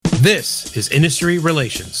This is Industry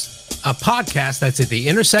Relations, a podcast that's at the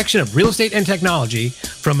intersection of real estate and technology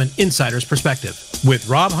from an insider's perspective, with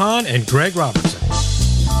Rob Hahn and Greg Robertson.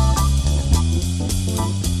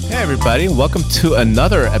 Hey everybody, welcome to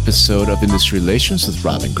another episode of Industry Relations with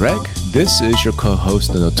Rob and Greg. This is your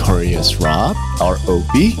co-host, the notorious Rob,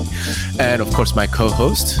 R.O.B., and of course my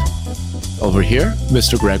co-host over here,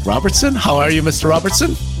 Mr. Greg Robertson. How are you, Mr.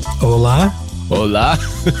 Robertson? Hola. Hola.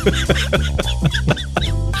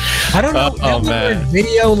 I don't know. Man. In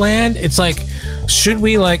video land, it's like, should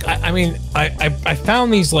we like? I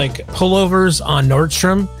found these like pullovers on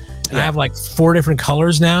Nordstrom, and I have like 4 different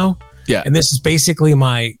colors now. Yeah, and this is basically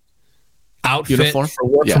my outfit uniform for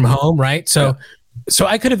work from home, right? So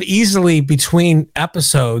I could have easily between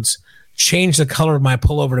episodes changed the color of my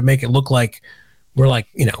pullover to make it look like we're like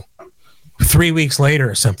 3 weeks later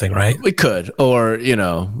or something, right? We could, or I don't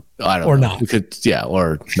know. Or not. We could,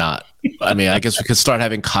 or not. I mean, I guess we could start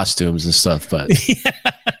having costumes and stuff, but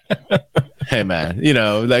hey, man,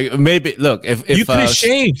 like maybe look if you could have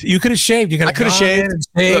shaved, you could have shaved. I could have shaved.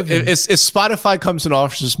 Look, if Spotify comes and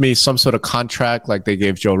offers me some sort of contract like they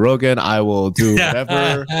gave Joe Rogan, I will do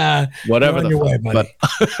whatever the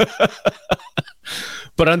fuck.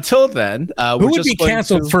 But until then, who would be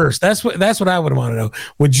canceled first? That's what I would want to know.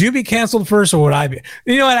 Would you be canceled first, or would I be?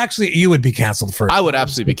 You know what? Actually, you would be canceled first. I would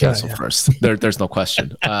absolutely be canceled first. There's no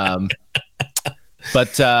question. But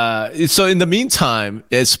so in the meantime,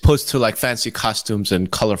 as opposed to like fancy costumes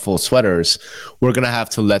and colorful sweaters, we're gonna have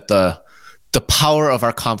to let the power of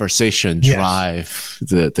our conversation drive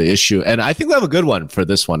the issue. And I think we have a good one for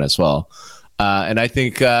this one as well. And I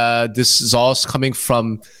think this is all coming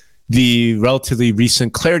from the relatively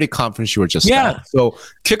recent Clarity conference you were just at. So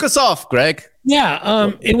kick us off, Greg.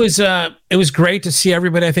 Yeah, it was great to see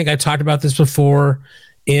everybody. I think I talked about this before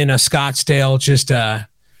in Scottsdale. Just a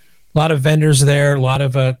lot of vendors there, a lot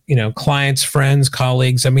of clients, friends,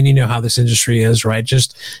 colleagues. I mean, you know how this industry is, right?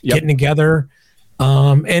 Just getting together,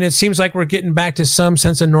 and it seems like we're getting back to some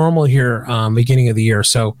sense of normal here, beginning of the year.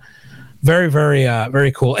 So very, very,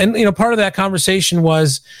 very cool. And part of that conversation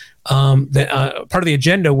was. Part of the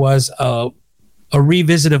agenda was a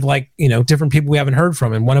revisit of different people we haven't heard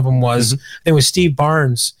from, and one of them was it was Steve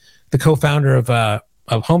Barnes, the co-founder of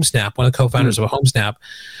HomeSnap, one of the co-founders of HomeSnap.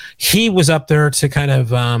 He was up there to kind of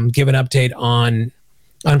give an update on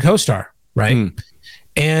CoStar, right?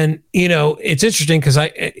 And it's interesting because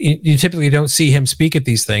you typically don't see him speak at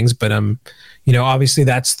these things, but obviously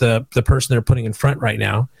that's the person they're putting in front right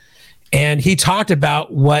now, and he talked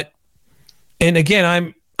about what. And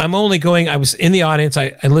again, I'm only going. I was in the audience.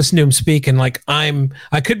 I listened to him speak, and I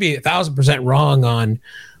could be 1,000% wrong on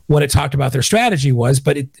what it talked about their strategy was,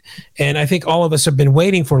 but and I think all of us have been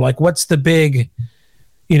waiting for what's the big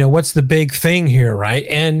thing here, right?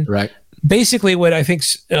 And basically, what I think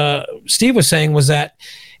Steve was saying was that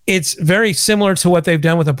it's very similar to what they've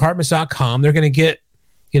done with Apartments.com. They're going to get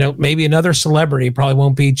maybe another celebrity. Probably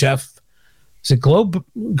won't be Jeff. Is it Goldberg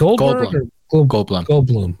or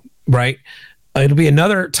Goldblum, right? It'll be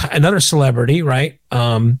another celebrity, right?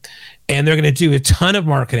 And they're going to do a ton of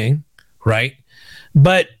marketing, right?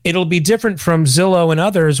 But it'll be different from Zillow and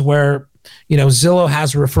others where, Zillow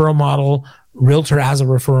has a referral model, Realtor has a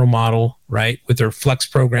referral model, right? With their Flex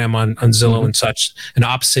program on Zillow and such, and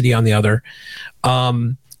Opcity on the other,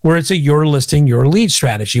 where it's a your listing, your lead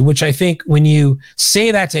strategy, which I think when you say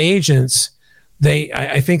that to agents,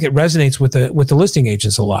 I think it resonates with the listing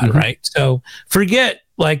agents a lot, right? So forget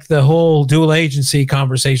the whole dual agency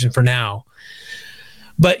conversation for now.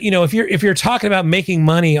 But if you're talking about making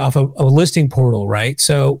money off of a listing portal, right?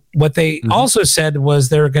 So what they also said was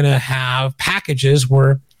they're going to have packages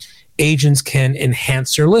where agents can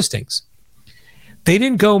enhance their listings. They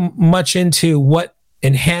didn't go much into what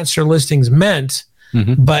enhance their listings meant,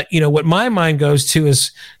 but what my mind goes to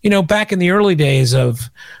is back in the early days of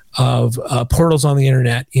portals on the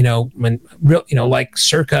internet, when like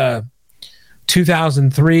circa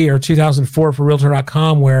 2003 or 2004 for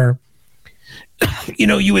Realtor.com, where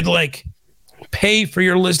you would pay for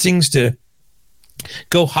your listings to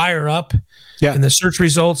go higher up in the search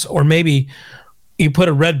results, or maybe you put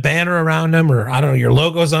a red banner around them, or I don't know, your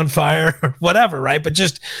logo's on fire or whatever, right? But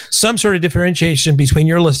just some sort of differentiation between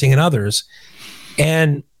your listing and others.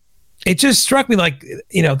 And it just struck me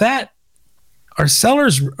that are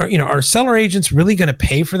sellers, are seller agents really going to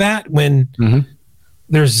pay for that when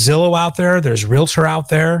there's Zillow out there, there's Realtor out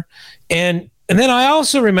there. And then I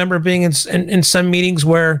also remember being in some meetings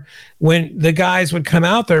where when the guys would come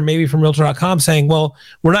out there, maybe from Realtor.com, saying, well,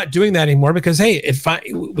 we're not doing that anymore because, hey,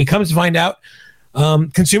 we come to find out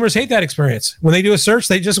Consumers hate that experience. When they do a search,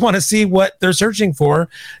 they just want to see what they're searching for,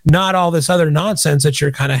 not all this other nonsense that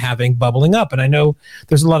you're kind of having bubbling up. And I know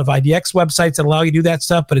there's a lot of IDX websites that allow you to do that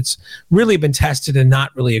stuff, but it's really been tested and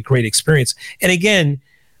not really a great experience. And again,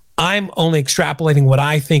 I'm only extrapolating what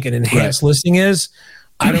I think an enhanced listing is.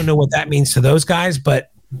 I don't know what that means to those guys,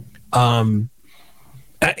 but and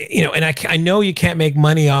I know you can't make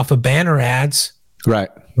money off of banner ads, right?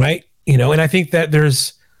 And I think that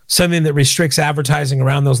there's something that restricts advertising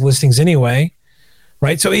around those listings anyway,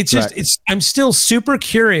 right? So it's just I'm still super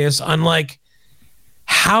curious on like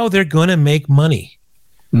how they're going to make money,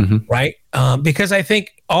 right? Because I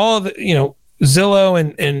think all of the, Zillow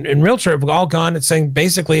and Realtor have all gone and saying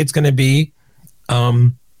basically it's going to be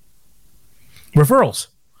referral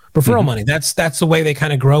money. That's the way they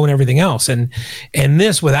kind of grow and everything else. And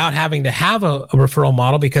this without having to have a referral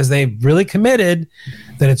model, because they've really committed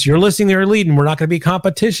that it's your listing they're leading. We're not going to be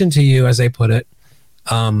competition to you, as they put it,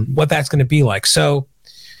 what that's going to be like. So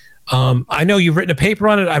I know you've written a paper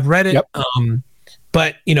on it. I've read it. Yep.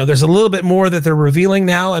 But there's a little bit more that they're revealing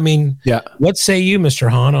now. I mean, what say you, Mr.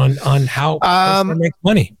 Hahn, on how to make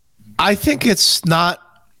money? I think it's not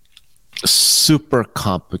super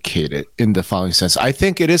complicated in the following sense. I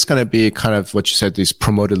think it is going to be kind of what you said, these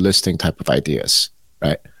promoted listing type of ideas,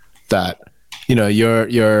 right? That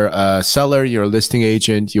you're a seller, you're a listing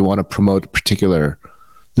agent, you want to promote a particular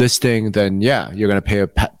listing, then you're going to pay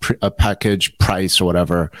a package price or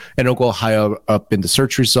whatever, and it'll go higher up in the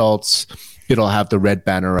search results. It'll have the red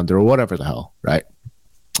banner under or whatever the hell, right?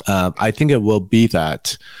 I think it will be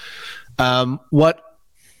that. But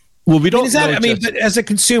as a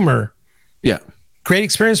consumer, great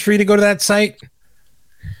experience for you to go to that site.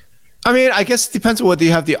 I mean, I guess it depends on whether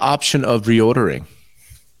you have the option of reordering.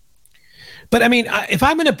 But I mean, if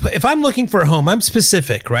I'm looking for a home, I'm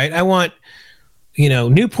specific, right? I want,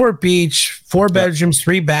 Newport Beach, 4 bedrooms,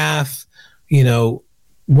 3 bath,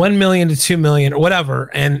 1 million to 2 million or whatever,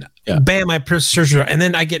 and bam, I search it, and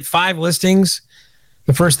then I get 5 listings.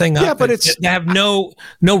 The first thing up, but they have no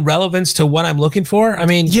relevance to what I'm looking for. I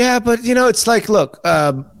mean, but it's like, look,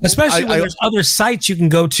 especially when there's other sites you can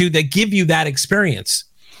go to that give you that experience.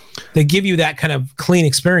 They give you that kind of clean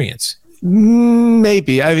experience.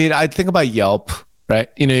 Maybe. I mean, I think about Yelp, right?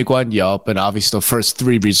 You go on Yelp, and obviously the first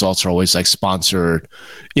 3 results are always like sponsored,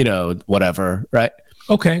 whatever, right?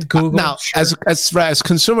 Okay, Google. Now, as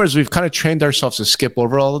consumers, we've kind of trained ourselves to skip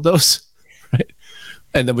over all of those, right?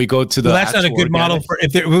 And then we go to the. Well, that's not a good model for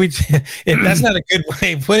if that's not a good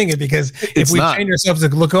way of putting it, because if we train ourselves to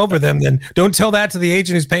look over them, then don't tell that to the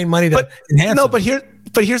agent who's paying money to enhance. No, but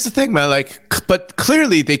here's the thing, man. But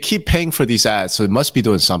clearly they keep paying for these ads, so it must be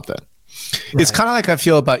doing something. Right. It's kind of like I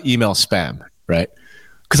feel about email spam, right?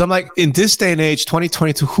 Because I'm like, in this day and age,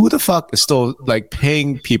 2022, who the fuck is still like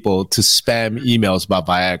paying people to spam emails about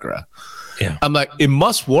Viagra? Yeah, I'm like, it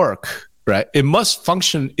must work, right? It must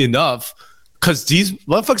function enough. Because these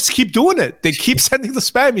motherfuckers keep doing it. They keep sending the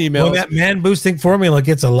spam emails. Well, that man boosting formula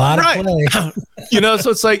gets a lot of play.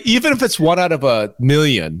 So it's like, even if it's 1 out of a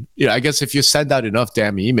million, I guess if you send out enough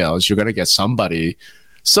damn emails, you're going to get somebody.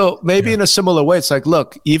 So maybe in a similar way, it's like,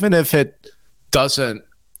 look, even if it doesn't,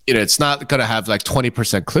 it's not going to have like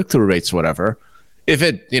 20% click-through rates or whatever. If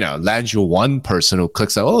it, lands you one person who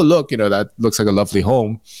clicks on, oh, look, that looks like a lovely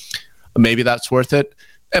home, maybe that's worth it.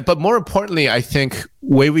 But more importantly, I think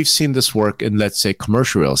way we've seen this work in, let's say,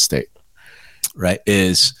 commercial real estate, right,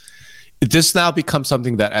 is this now becomes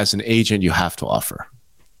something that as an agent you have to offer,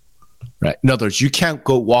 right? In other words, you can't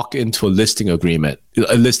go walk into a listing appointment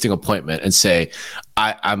and say,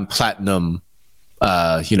 I'm platinum,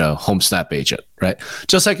 HomeSnap agent, right?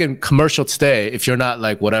 Just like in commercial today, if you're not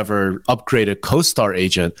like whatever upgraded CoStar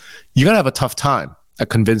agent, you're going to have a tough time at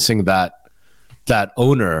convincing that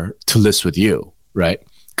owner to list with you, right?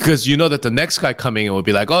 Because that the next guy coming in will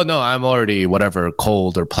be like, oh, no, I'm already whatever,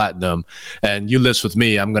 gold or platinum, and you list with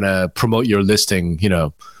me. I'm going to promote your listing,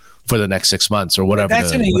 for the next 6 months or whatever.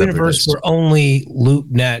 That's in a universe where only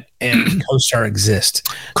LoopNet and CoStar exist.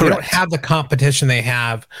 Correct. They don't have the competition they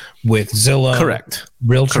have with Zillow,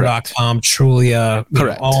 Realtor.com, Trulia,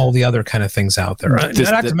 all the other kind of things out there. Not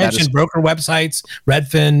to mention broker websites,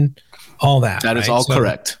 Redfin, all that. That is all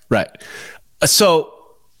correct. Right. So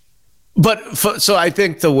I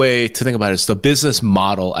think the way to think about it is the business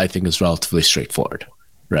model, I think, is relatively straightforward,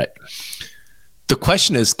 right? The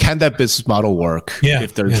question is, can that business model work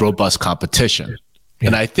if there's robust competition? Yeah.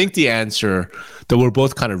 And I think the answer that we're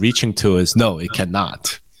both kind of reaching to is no, it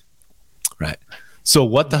cannot, right? So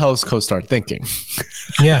what the hell is CoStar thinking?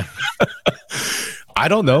 Yeah. I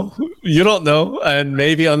don't know. you don't know, and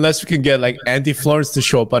maybe unless we can get like Andy Florence to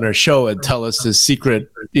show up on our show and tell us his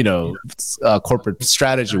secret, corporate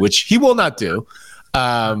strategy, which he will not do.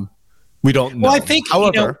 We don't know. Well, I think,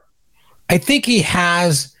 however, I think he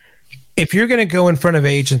has. If you're going to go in front of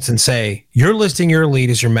agents and say you're listing your lead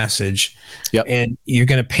as your message, and you're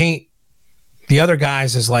going to paint the other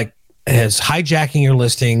guys as hijacking your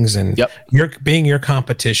listings and you're being your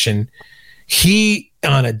competition, he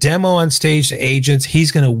on a demo on stage to agents,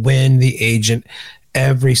 he's going to win the agent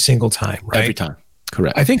every single time, right? Every time,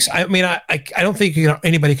 correct. I think so. I mean, I don't think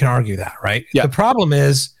anybody can argue that, right? Yeah. The problem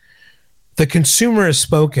is the consumer has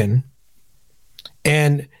spoken,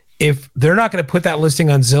 and if they're not going to put that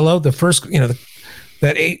listing on Zillow, the first,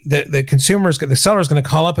 the consumer's, the seller's going to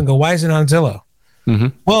call up and go, "Why is it on Zillow?" Mm-hmm.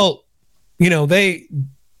 Well, no,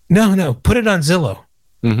 put it on Zillow,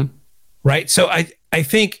 right? So I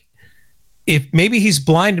think if maybe he's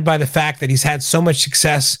blinded by the fact that he's had so much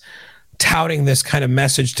success touting this kind of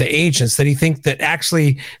message to agents that he thinks that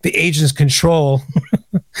actually the agents control,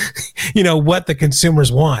 what the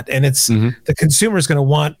consumers want, and it's the consumer's going to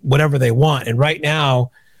want whatever they want, and right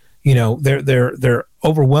now, they're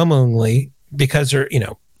overwhelmingly, because they're,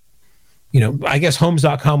 I guess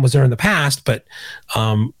homes.com was there in the past, but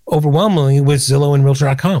overwhelmingly with Zillow and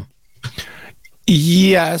Realtor.com.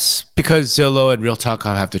 Yes, because Zillow and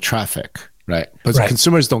Realtor.com have the traffic, right? But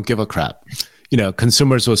consumers don't give a crap.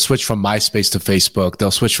 Consumers will switch from MySpace to Facebook.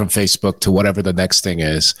 They'll switch from Facebook to whatever the next thing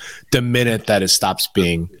is the minute that it stops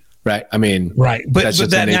being, right? I mean, right. But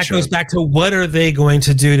then that goes back to what are they going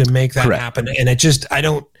to do to make that happen? And I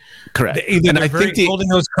don't. Correct. I think holding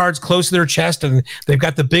those cards close to their chest, and they've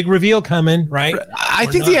got the big reveal coming, right? I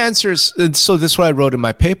think the answer is, so this is what I wrote in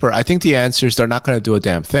my paper. I think the answer is they're not going to do a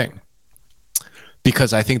damn thing,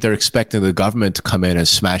 because I think they're expecting the government to come in and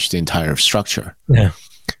smash the entire structure. Yeah.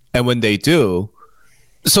 And when they do,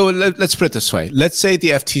 so let's put it this way. Let's say the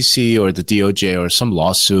FTC or the DOJ or some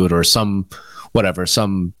lawsuit or some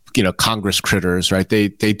Congress critters, right? They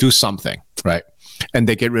do something, right? And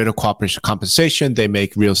they get rid of cooperation compensation. They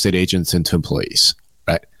make real estate agents into employees,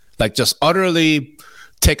 right? Like just utterly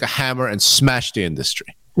take a hammer and smash the industry.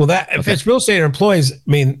 Well, if it's real estate employees, I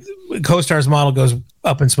mean, CoStar's model goes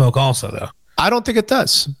up in smoke also, though. I don't think it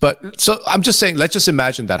does. But so I'm just saying, let's just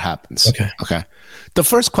imagine that happens. Okay. The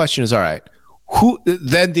first question is, all right, who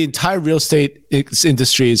then the entire real estate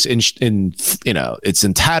industry is in it's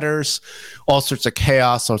in tatters, all sorts of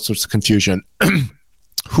chaos, all sorts of confusion.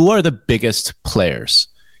 Who are the biggest players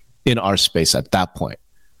in our space at that point?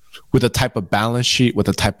 With the type of balance sheet, with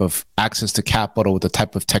the type of access to capital, with the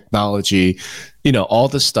type of technology, all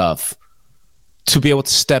the stuff to be able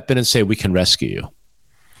to step in and say, we can rescue you.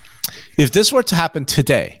 If this were to happen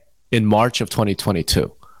today in March of 2022,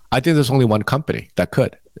 I think there's only one company that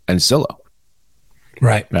could, and Zillow.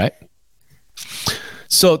 Right.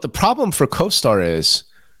 So the problem for CoStar is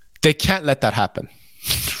they can't let that happen.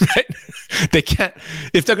 Right? They can't,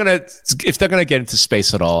 if they're gonna get into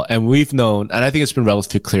space at all. And we've known, and I think it's been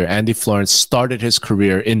relatively clear, Andy Florence started his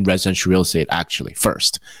career in residential real estate actually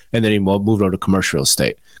first, and then he moved over to commercial real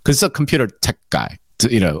estate because he's a computer tech guy.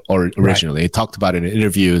 Or originally, he talked about it in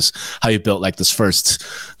interviews how he built like this first,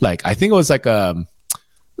 I think it was like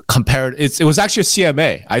it was actually a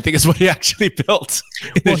CMA. I think is what he actually built.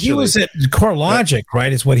 Well, he was at CoreLogic,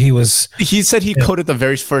 right? Is what he was. He said he coded the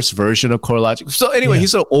very first version of CoreLogic. So anyway,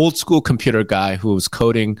 he's an old school computer guy who was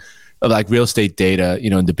coding like real estate data,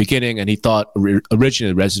 in the beginning, and he thought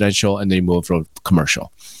originally residential, and then he moved over to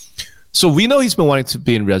commercial. So we know he's been wanting to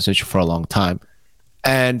be in residential for a long time,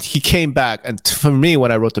 and he came back. And for me,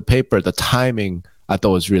 when I wrote the paper, the timing I thought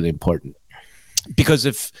was really important, because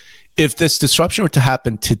if this disruption were to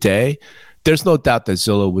happen today, there's no doubt that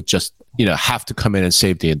Zillow would just, have to come in and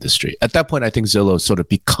save the industry. At that point, I think Zillow sort of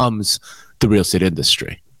becomes the real estate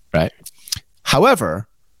industry, right? However,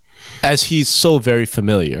 as he's so very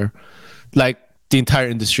familiar, the entire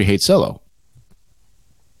industry hates Zillow,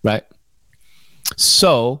 right?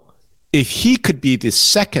 So if he could be the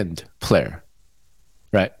second player,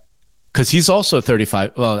 right? Because he's also and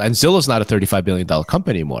Zillow's not a $35 billion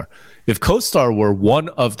company anymore. If CoStar were one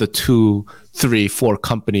of the 2, 3, 4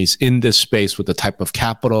 companies in this space with the type of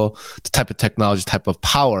capital, the type of technology, type of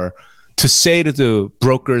power to say to the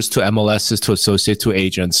brokers, to MLSs, to associates, to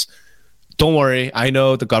agents, don't worry, I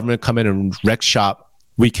know the government come in and wreck shop.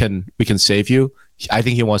 We can save you. I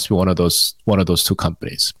think he wants to be one of those 2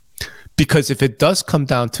 companies. Because if it does come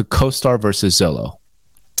down to CoStar versus Zillow,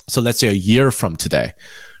 so let's say a year from today,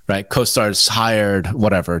 right? CoStar's hired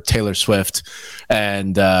Taylor Swift,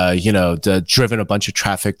 and driven a bunch of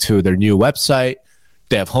traffic to their new website.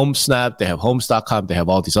 They have HomeSnap, they have Homes.com, they have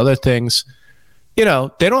all these other things. you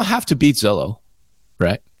know, they don't have to beat Zillow,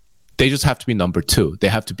 right? They just have to be number 2. They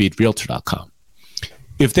have to beat Realtor.com.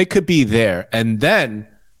 If they could be there, and then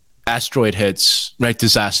asteroid hits, right,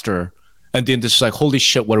 disaster, and the industry's like, holy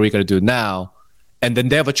shit, what are we going to do now? And then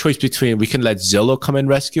they have a choice between, we can let Zillow come and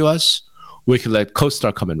rescue us, we can let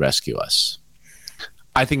CoStar come and rescue us.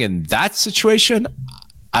 I think in that situation,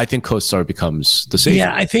 I think CoStar becomes the savior.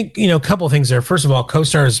 Yeah, I think, you know, a couple of things there. First of all,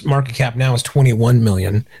 CoStar's market cap now is 21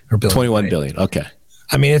 million or billion. 21 billion. Okay.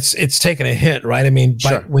 I mean, it's taken a hit, right? I mean,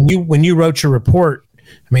 Sure. but when you wrote your report,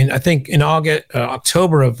 I mean, I think in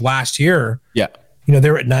October of last year, Yeah. you know,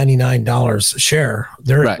 they're at $99 a share.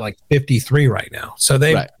 They're at like 53 right now. So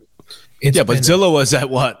they, Right. Yeah, but Zillow was at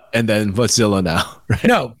what? And then what's Zillow now? Right?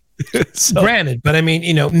 No, So, granted, but I mean,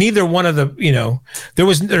 you know, neither one of the, you know,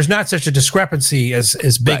 there's not such a discrepancy as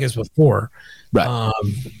big Right. as before. right.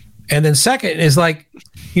 And then second is like,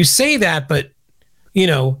 you say that, but you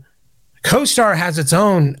know, CoStar has its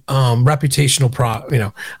own reputational you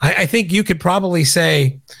know, I think you could probably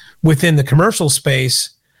say within the commercial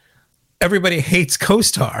space, everybody hates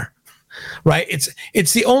CoStar, right?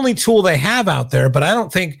 It's the only tool they have out there, but I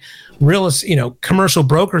don't think you know, commercial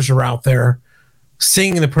brokers are out there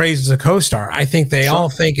singing the praises of CoStar. I think they all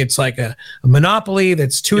think it's like a monopoly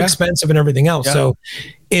that's too expensive and everything else. Yeah. So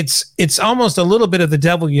it's almost a little bit of the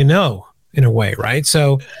devil, you know, in a way, right?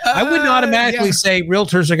 So I wouldn't automatically say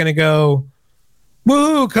realtors are going to go,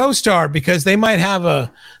 woo, CoStar, because they might have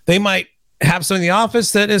someone in the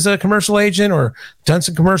office that is a commercial agent or done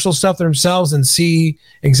some commercial stuff themselves and see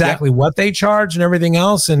exactly what they charge and everything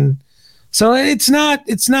else. And so it's not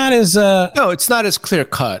as No, it's not as clear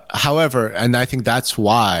cut. However, and I think that's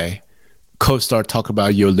why CoStar talk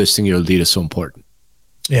about your listing your lead is so important.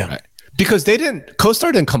 Yeah. Right? Because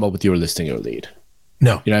CoStar didn't come up with your listing your lead.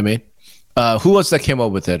 No. You know what I mean? Who was that came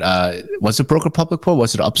up with it? Was it Broker Public Pro?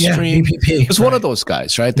 Was it Upstream? Yeah, BPP. It was one of those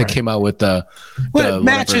guys, right? That came out with the it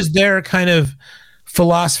matches their kind of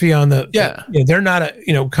philosophy on the you know, they're not a,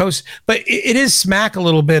 you know, but it is smack a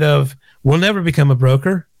little bit of, we'll never become a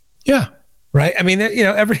broker. Yeah. Right. I mean, you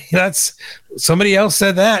know, that's somebody else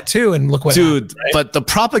said that too. And look what happened, right? But the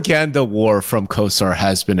propaganda war from CoStar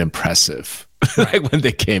has been impressive. Like when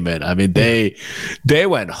they came in, I mean, they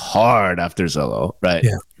went hard after Zillow, right?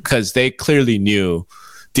 Yeah. Because they clearly knew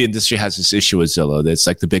the industry has this issue with Zillow. That's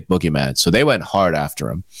like the big boogeyman. So they went hard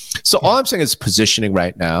after him. So all I'm saying is positioning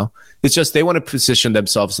right now. It's just they want to position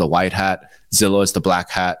themselves as the white hat, Zillow as the black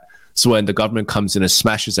hat. So when the government comes in and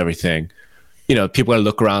smashes everything, you know, people are going to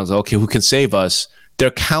look around and say, okay, who can save us? They're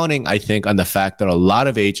counting, I think, on the fact that a lot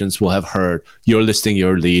of agents will have heard, you're listing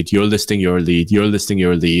your lead, you're listing your lead, you're listing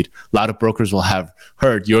your lead. A lot of brokers will have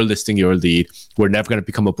heard, you're listing your lead. We're never going to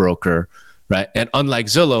become a broker, right? And unlike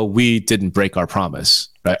Zillow, we didn't break our promise,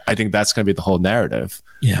 right? I think that's going to be the whole narrative.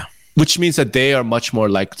 Yeah. Which means that they are much more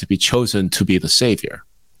likely to be chosen to be the savior,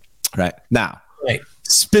 right? Now, Right.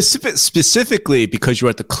 Specifically because you're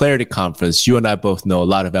at the Clarity Conference, you and I both know a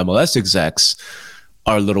lot of MLS execs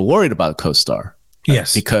are a little worried about CoStar. Right?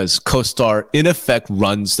 Yes. Because CoStar, in effect,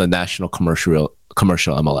 runs the national commercial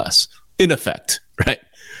MLS. In effect, right?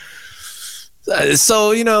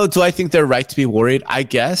 So, you know, do I think they're right to be worried? I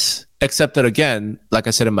guess. Except that, again, like I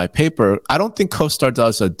said in my paper, I don't think CoStar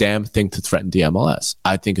does a damn thing to threaten the MLS.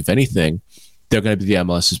 I think, if anything, they're going to be the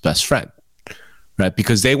MLS's best friend, right?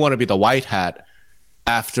 Because they want to be the white hat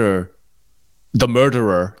after the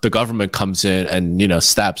murderer, the government comes in and, you know,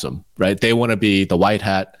 stabs them, right? They want to be the white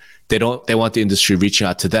hat. They want the industry reaching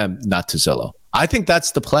out to them, not to Zillow. I think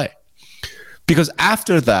that's the play. Because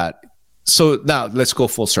after that, so now let's go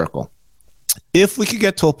full circle. If we could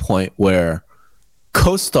get to a point where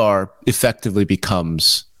CoStar effectively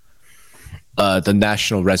becomes the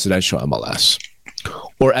national residential MLS,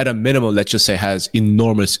 or at a minimum, let's just say has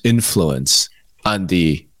enormous influence on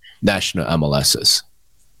the national MLSs,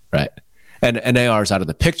 right? And NAR is out of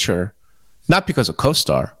the picture, not because of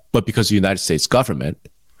CoStar, but because of the United States government,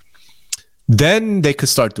 then they could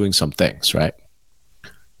start doing some things, right?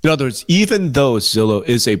 In other words, even though Zillow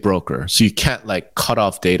is a broker, so you can't like cut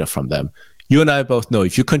off data from them, you and I both know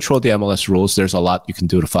if you control the MLS rules, there's a lot you can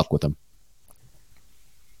do to fuck with them.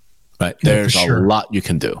 Right? There's a lot you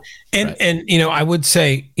can do. And right? and you know, I would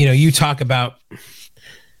say, you know, you talk about,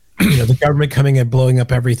 you know, the government coming and blowing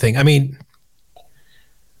up everything. I mean,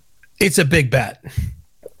 it's a big bet,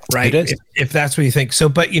 right? It is. If that's what you think. So,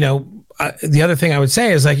 but you know, the other thing I would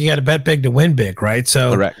say is like you got to bet big to win big, right?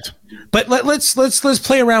 So, correct. But let's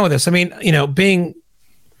play around with this. I mean, you know, being,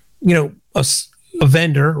 you know, a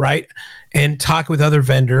vendor, right, and talk with other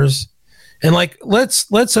vendors, and like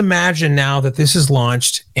let's imagine now that this is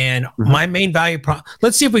launched, and my main value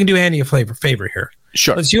let's see if we can do Andy a favor here.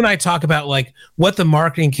 Sure. Let's you and I talk about like what the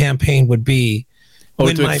marketing campaign would be.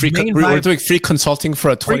 We're doing free consulting for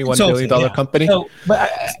a $21 billion company. So, but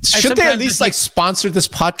should they at least like sponsor this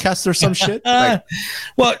podcast or some shit? Like,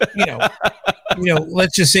 well,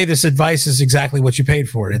 let's just say this advice is exactly what you paid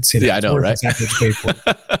for it. It's I know, right? Exactly what you paid for it.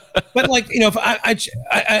 But like, if I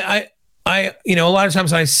a lot of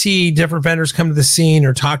times when I see different vendors come to the scene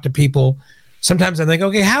or talk to people, sometimes I think,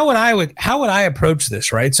 okay, how would I approach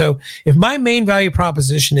this, right? So if my main value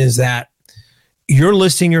proposition is that you're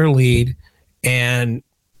listing your lead, and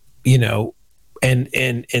and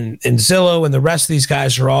Zillow and the rest of these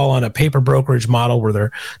guys are all on a paper brokerage model where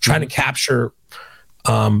they're trying to capture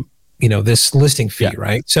this listing fee,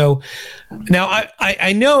 right? So now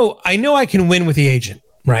I know I can win with the agent,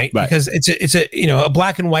 right? Because it's a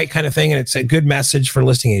black and white kind of thing, and it's a good message for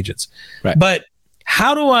listing agents. Right. But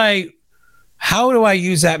how do I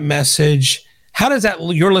use that message? How does that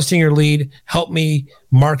you're listing your lead help me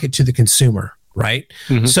market to the consumer, right?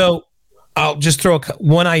 Mm-hmm. So I'll just throw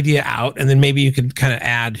one idea out, and then maybe you can kind of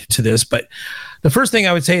add to this. But the first thing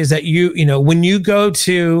I would say is that when you go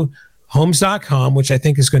to homes.com, which I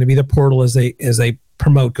think is going to be the portal as they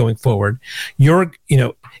promote going forward,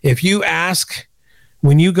 if you ask,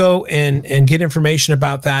 when you go and get information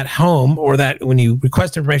about that home, or that when you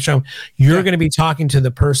request information, you're going to be talking to the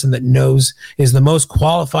person that is the most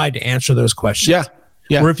qualified to answer those questions.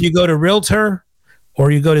 Yeah. Or if you go to Realtor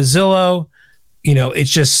or you go to Zillow, it's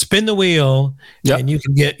just spin the wheel and you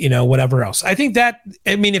can get, whatever else. I think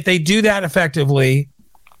if they do that effectively,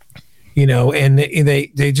 and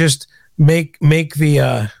they just make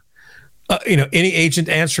the, any agent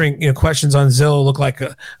answering, questions on Zillow look like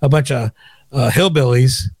a bunch of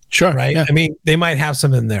hillbillies. Sure. Right. Yeah. I mean, they might have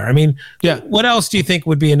some in there. I mean, what else do you think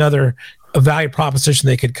would be a value proposition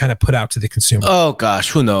they could kind of put out to the consumer? Oh gosh,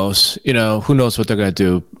 who knows? Who knows what they're going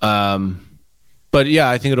to do? But yeah,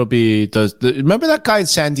 I think it'll be remember that guy in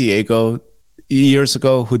San Diego years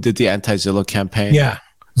ago who did the anti-Zillow campaign? Yeah.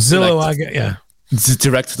 Zillow,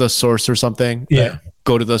 direct to the source or something. Yeah.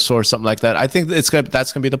 Go to the source, something like that. I think that's going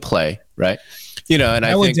to be the play, right? And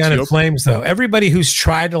I went think down in flames though. Everybody who's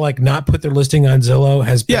tried to like not put their listing on Zillow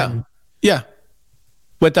has been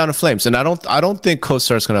went down in flames. And I don't think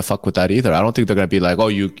CoStar is going to fuck with that either. I don't think they're going to be like, oh,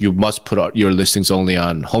 you must put out your listings only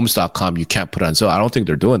on homes.com. You can't put it on Zillow. I don't think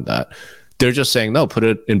they're doing that. They're just saying, no, put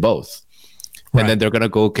it in both. Right. And then they're going to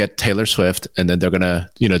go get Taylor Swift, and then they're going to,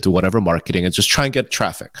 do whatever marketing and just try and get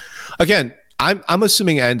traffic. Again, I'm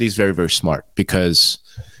assuming Andy's very, very smart, because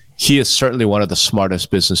he is certainly one of the smartest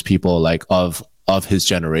business people like of his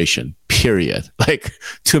generation, period. Like,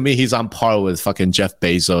 to me, he's on par with fucking Jeff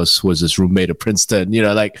Bezos, who was his roommate at Princeton.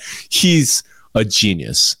 Like, he's a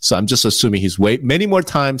genius. So I'm just assuming he's many more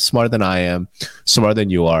times smarter than I am, smarter than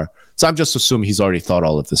you are. So I'm just assuming he's already thought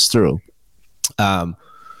all of this through.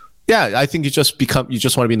 I think you just want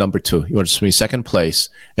to be number 2. You want to be second place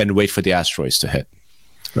and wait for the asteroids to hit.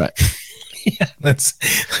 Right. Yeah, that's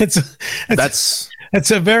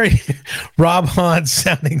a very Rob Hahn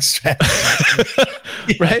sounding strategy.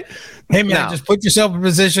 Right? Hey man, just put yourself in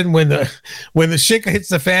position when the shit hits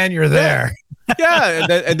the fan, you're there. Yeah,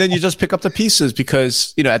 and then you just pick up the pieces,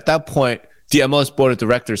 because at that point the MLS board of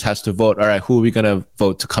directors has to vote. All right, who are we going to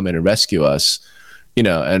vote to come in and rescue us?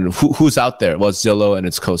 And who's out there? Well, it's Zillow and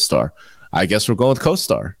it's CoStar. I guess we're going with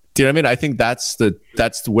CoStar. Do you know what I mean? I think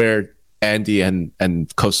that's where Andy and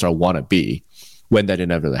CoStar want to be when that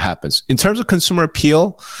inevitably happens. In terms of consumer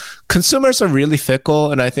appeal, consumers are really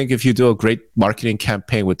fickle. And I think if you do a great marketing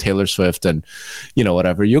campaign with Taylor Swift and,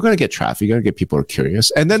 whatever, you're going to get traffic. You're going to get people who are curious.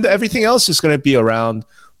 And then everything else is going to be around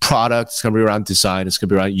product. It's going to be around design. It's going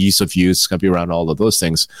to be around ease of use. It's going to be around all of those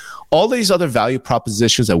things. All these other value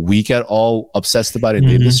propositions that we get all obsessed about in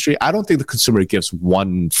the industry, I don't think the consumer gives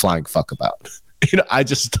one flying fuck about. I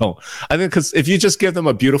just don't. I think because if you just give them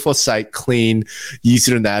a beautiful site, clean,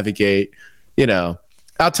 easy to navigate,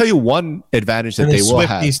 I'll tell you one advantage that they will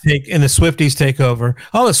have. And the Swifties take over.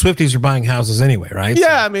 All the Swifties are buying houses anyway, right?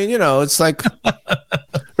 Yeah, so. I mean, it's like,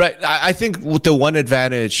 right. I think the one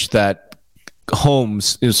advantage that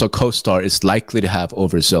Homes, so CoStar is likely to have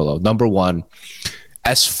over Zillow. Number one,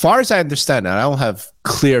 as far as I understand, and I don't have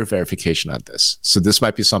clear verification on this, so this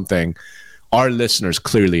might be something our listeners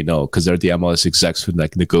clearly know because they're the MLS execs who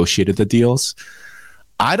like negotiated the deals.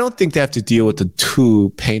 I don't think they have to deal with the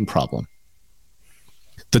 2 pain problem.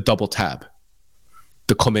 The double tab,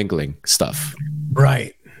 the commingling stuff.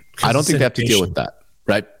 Right. I don't think they have to deal with that,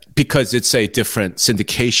 right? Because it's a different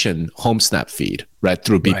syndication HomeSnap feed, right,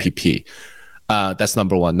 through BPP. Right. That's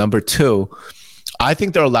number one. Number 2, I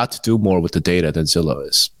think they're allowed to do more with the data than Zillow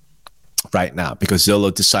is right now, because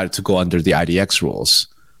Zillow decided to go under the IDX rules,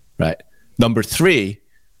 right? Number three,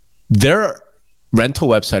 their rental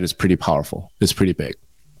website is pretty powerful. It's pretty big.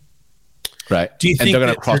 Right. Do you think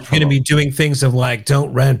they're going to be doing things of like,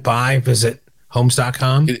 don't rent, buy, visit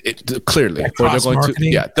homes.com? Clearly. Or they're going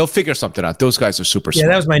to, they'll figure something out. Those guys are super smart.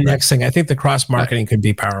 Yeah, that was my next thing. I think the cross-marketing could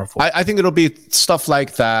be powerful. I think it'll be stuff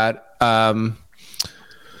like that. And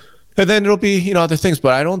then it'll be, other things.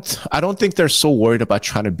 But I don't think they're so worried about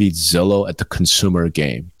trying to beat Zillow at the consumer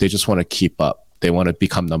game. They just want to keep up. They want to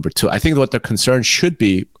become number two. I think what their concern should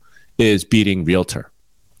be is beating Realtor.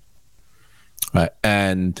 Right.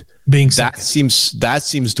 And that seems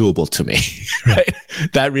doable to me. Right.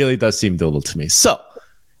 That really does seem doable to me. So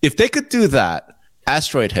if they could do that,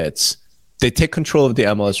 asteroid hits, they take control of the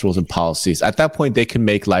MLS rules and policies. At that point, they can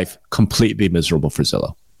make life completely miserable for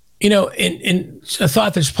Zillow. In a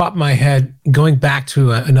thought that just popped in my head, going back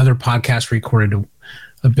to another podcast recorded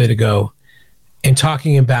a bit ago and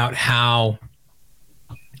talking about how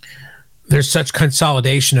there's such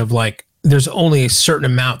consolidation of like, there's only a certain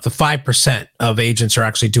amount, the 5% of agents are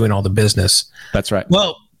actually doing all the business. That's right.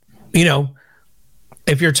 Well,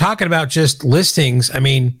 if you're talking about just listings, I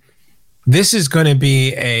mean, this is going to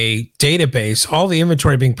be a database. All the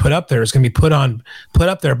inventory being put up there is going to be put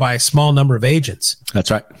up there by a small number of agents.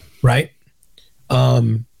 That's right. Right.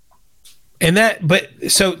 So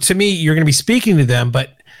to me, you're going to be speaking to them,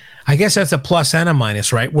 but I guess that's a plus and a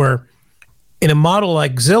minus, right? Where in a model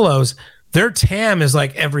like Zillow's, their TAM is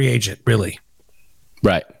like every agent, really.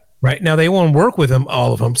 Right. Right. Now they won't work with them,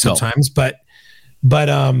 all of them sometimes, but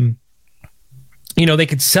they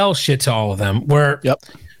could sell shit to all of them. Where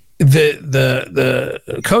the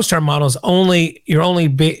CoStar model is you're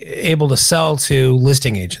only able to sell to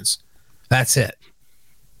listing agents. That's it.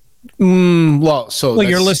 Well,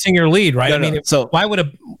 you're listing your lead, right? Why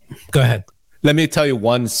would go ahead? Let me tell you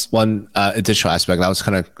one additional aspect.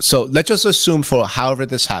 So let's just assume for however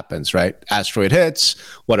this happens, right? Asteroid hits,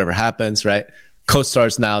 whatever happens, right? CoStar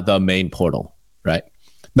is now the main portal, right?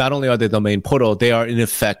 Not only are they the main portal, they are in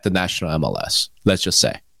effect the national MLS. Let's just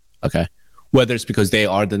say, okay? Whether it's because they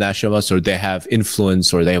are the national MLS or they have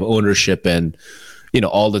influence or they have ownership in,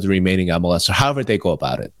 all of the remaining MLS or however they go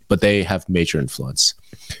about it, but they have major influence.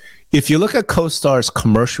 If you look at CoStar's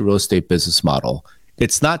commercial real estate business model,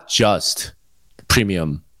 it's not just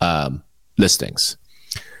premium listings.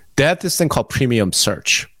 They have this thing called premium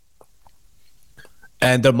search.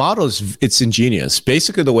 And the model it's ingenious.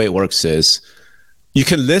 Basically, the way it works is you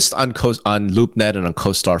can list on LoopNet and on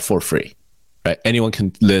CoStar for free. Right? Anyone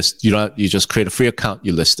can list. You just create a free account,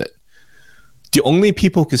 you list it. The only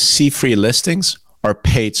people who can see free listings are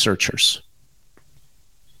paid searchers.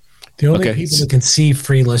 The only people that can see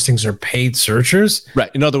free listings are paid searchers? Right.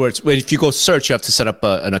 In other words, if you go search, you have to set up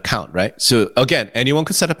an account, right? So again, anyone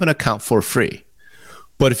can set up an account for free.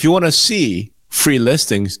 But if you want to see free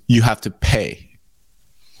listings, you have to pay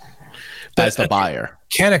as the buyer.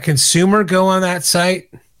 Can a consumer go on that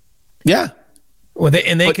site? Yeah. Well,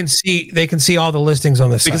 they can see all the listings on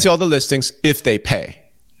the site. They can see all the listings if they pay.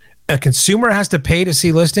 A consumer has to pay to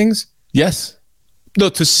see listings? Yes. No,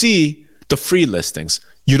 to see the free listings.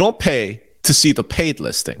 You don't pay to see the paid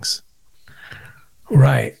listings.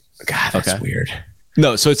 Right. God, that's weird.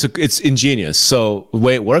 No, so it's ingenious. So the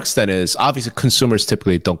way it works then is obviously consumers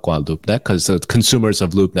typically don't go on LoopNet because the consumers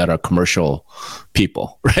of LoopNet are commercial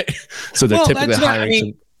people, right? So they're typically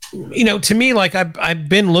hiring. To me, like I've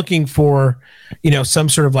been looking for, some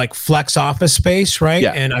sort of like flex office space, right?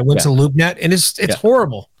 Yeah. And I went to LoopNet, and it's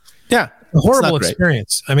horrible. Yeah, a horrible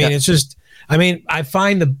experience. I mean, it's just. I mean, I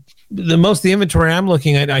find the most of the inventory I'm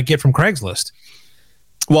looking at, I get from Craigslist.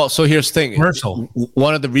 Well, so here's the thing. Commercial.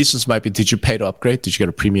 One of the reasons might be, did you pay to upgrade? Did you get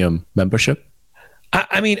a premium membership?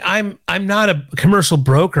 I mean, I'm not a commercial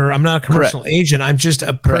broker. I'm not a commercial agent. I'm just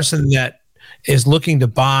a person that is looking to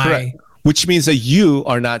buy. Correct. Which means that you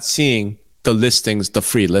are not seeing the listings, the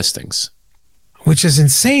free listings. Which is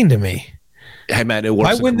insane to me. Hey man, it works.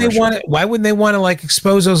 Why wouldn't they want to like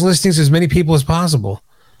expose those listings to as many people as possible?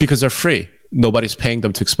 Because they're free. Nobody's paying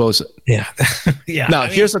them to expose it. Yeah. Yeah. Now,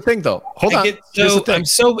 here's the thing though. Hold on. I'm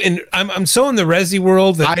so in the resi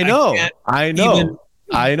world that I know.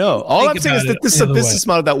 All I'm saying is that this is a business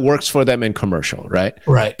model that works for them in commercial, right?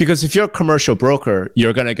 Right. Because if you're a commercial broker,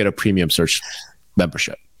 you're going to get a premium search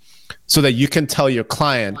membership so that you can tell your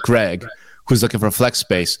client, Greg, who's looking for a flex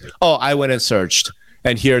space, oh, I went and searched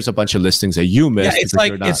and here's a bunch of listings that you missed. Yeah, it's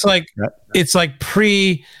like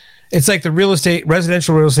the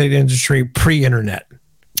residential real estate industry pre-internet.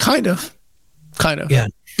 Kind of. Yeah.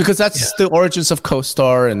 Because that's the origins of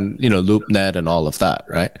CoStar and, LoopNet and all of that,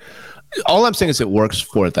 right? All I'm saying is it works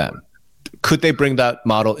for them. Could they bring that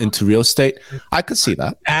model into real estate? I could see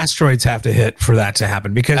that. Asteroids have to hit for that to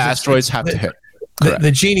happen, because asteroids have to hit.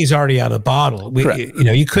 The genie's already out of the bottle.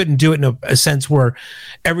 You couldn't do it in a sense where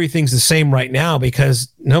everything's the same right now,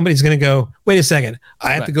 because nobody's going to go, wait a second,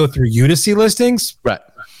 I have to go through you to see listings? Right.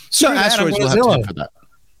 So asteroids will have to hit for that.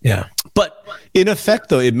 Yeah. But in effect,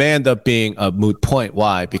 though, it may end up being a moot point.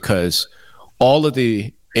 Why? Because all of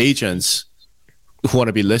the agents who want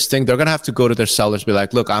to be listing, they're going to have to go to their sellers, be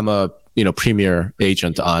like, look, I'm a premier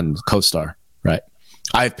agent on CoStar, right?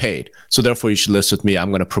 I've paid, so therefore you should list with me. I'm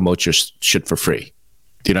going to promote your shit for free.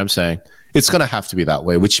 Do you know what I'm saying? It's going to have to be that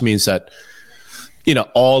way, which means that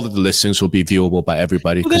all of the listings will be viewable by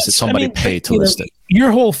everybody because somebody paid to list it.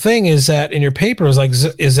 Your whole thing is that in your paper is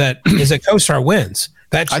that CoStar wins.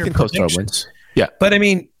 That's your prediction. CoStar wins. Yeah, but I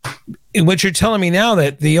mean, what you're telling me now,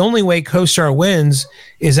 that the only way CoStar wins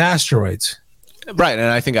is asteroids. Right, and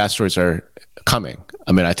I think asteroids are coming.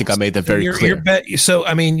 I mean, I think I made that very clear.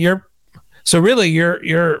 So really,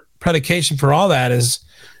 your predication for all that is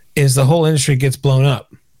the whole industry gets blown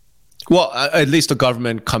up. Well, at least the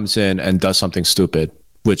government comes in and does something stupid,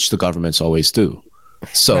 which the governments always do.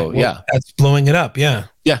 So that's blowing it up. Yeah.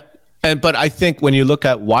 But I think when you look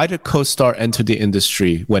at why did CoStar enter the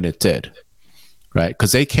industry when it did, right?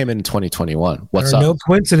 Because they came in 2021. What's up? There are no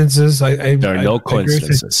coincidences. There are no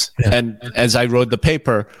coincidences. Yeah. And as I wrote the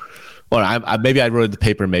paper, or maybe I wrote the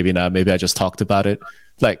paper, maybe not. Maybe I just talked about it.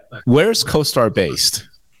 Like, where's CoStar based?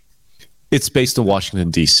 It's based in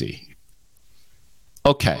Washington, D.C.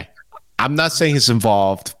 Okay. I'm not saying he's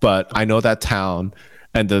involved, but I know that town,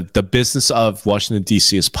 and the business of Washington,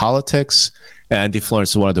 D.C. is politics. And Andy Florance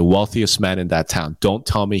is one of the wealthiest men in that town. Don't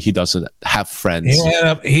tell me he doesn't have friends. Don't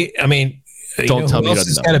tell me he doesn't know.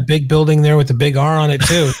 He's got a big building there with a big R on it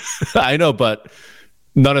too. I know, but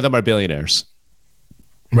none of them are billionaires.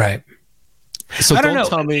 Right. So don't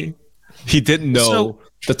tell me he didn't know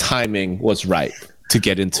the timing was right to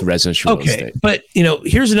get into residential real estate. But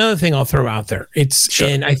here's another thing I'll throw out there.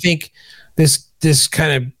 And I think this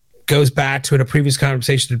kind of goes back to a previous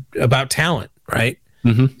conversation about talent, right?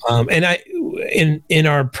 Mm-hmm. And in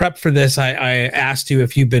our prep for this, I asked you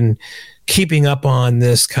if you've been keeping up on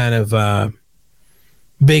this kind of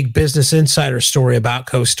big Business Insider story about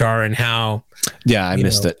CoStar and how. Yeah, I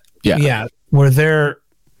missed it. Yeah, where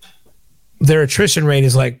their attrition rate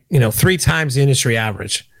is like 3 times the industry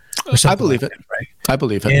average. I believe it. Right? I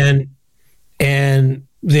believe it. And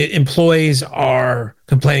the employees are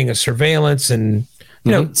complaining of surveillance, and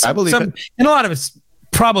I believe it. And a lot of it's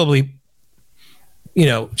probably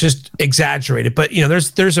just exaggerated, but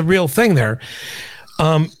there's a real thing there.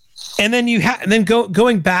 And then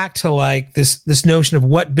going back to like this notion of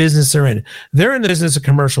what business they're in. They're in the business of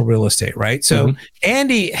commercial real estate, right? So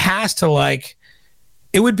Andy has to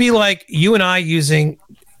it would be like you and I using,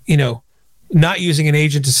 not using an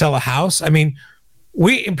agent to sell a house. I mean,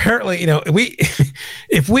 we apparently,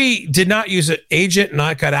 if we did not use an agent and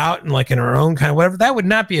not got out and in our own kind of whatever, that would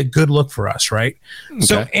not be a good look for us, right? Okay.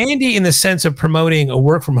 So Andy, in the sense of promoting a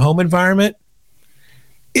work from home environment,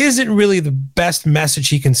 isn't really the best message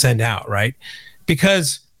he can send out, right?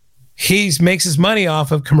 Because he makes his money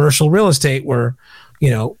off of commercial real estate, where,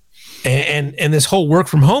 and this whole work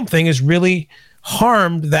from home thing has really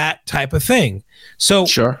harmed that type of thing. So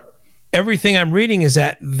sure. Everything I'm reading is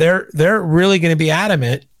that they're really going to be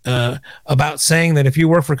adamant about saying that if you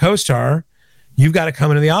work for CoStar, you've got to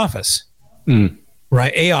come into the office,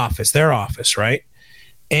 right? Their office, right?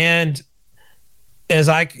 And as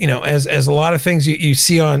as a lot of things you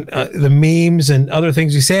see on the memes and other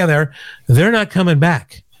things you say on there, they're not coming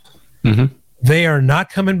back. Mm-hmm. They are not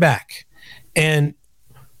coming back, and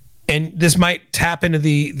this might tap into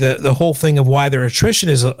the whole thing of why their attrition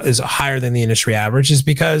is higher than the industry average, is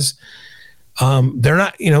because they're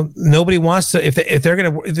not, nobody wants to, if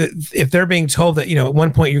they're being told that, at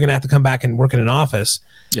one point you're going to have to come back and work in an office,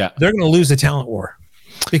 they're going to lose the talent war,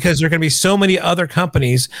 because there are going to be so many other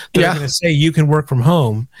companies that are going to say you can work from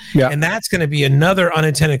home. Yeah. And that's going to be another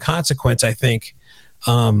unintended consequence, I think.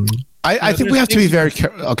 I think we have to be very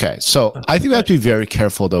careful. Okay. So I think we have to be very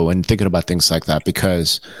careful though, when thinking about things like that,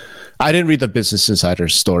 because I didn't read the Business Insider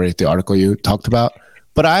story, the article you talked about,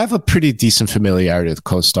 but I have a pretty decent familiarity with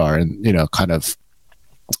CoStar and, kind of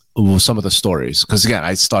some of the stories. Because again,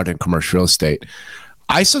 I started in commercial real estate.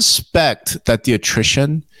 I suspect that the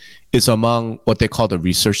attrition is among what they call the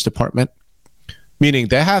research department, meaning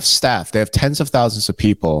they have staff, they have tens of thousands of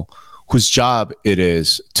people whose job it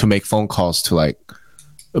is to make phone calls to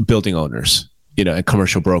building owners, and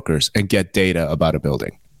commercial brokers and get data about a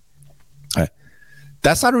building. Right.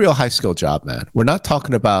 That's not a real high skill job, man. We're not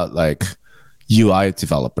talking about UI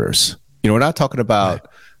developers. We're not talking about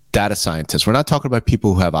data scientists. We're not talking about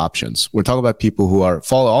people who have options. We're talking about people who are,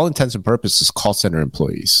 for all intents and purposes, call center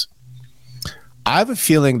employees. I have a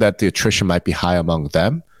feeling that the attrition might be high among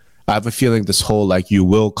them. I have a feeling this whole like you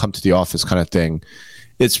will come to the office kind of thing,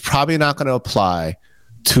 it's probably not going to apply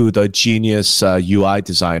to the genius UI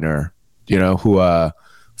designer, you know, who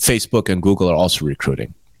Facebook and Google are also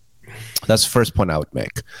recruiting. That's the first point I would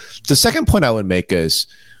make. The second point I would make is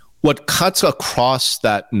what cuts across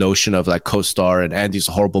that notion of like CoStar and Andy's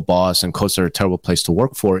a horrible boss and CoStar a terrible place to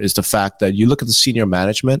work for is the fact that you look at the senior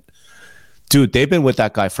management, dude, they've been with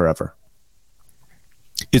that guy forever.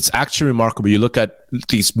 It's actually remarkable. You look at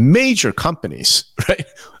these major companies, right?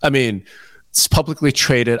 I mean, it's publicly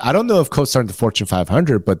traded. I don't know if CoStar in the Fortune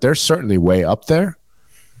 500, but they're certainly way up there.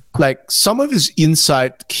 Like some of his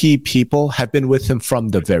inside key people have been with him from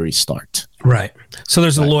the very start. Right. So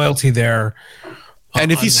there's a loyalty there.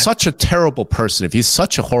 And if he's such a terrible person, if he's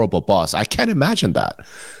such a horrible boss, I can't imagine that.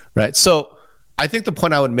 Right. So I think the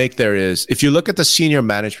point I would make there is if you look at the senior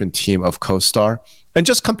management team of CoStar and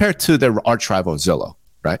just compare to their arch rival Zillow,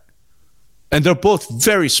 right? And they're both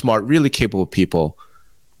very smart, really capable people.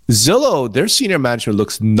 Zillow, their senior management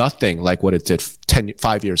looks nothing like what it did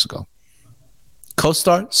 5 years ago.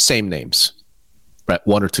 CoStar, same names, right?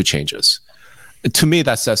 1 or 2 changes. To me,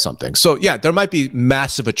 that says something. So yeah, there might be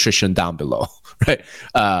massive attrition down below, right?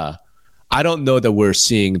 I don't know that we're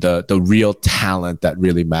seeing the real talent that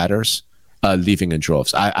really matters leaving in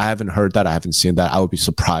droves. I haven't heard that. I haven't seen that. I would be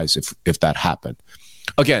surprised if that happened.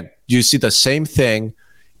 Again, you see the same thing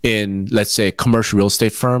in, let's say, commercial real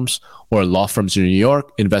estate firms or law firms in New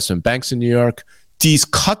York, investment banks in New York. These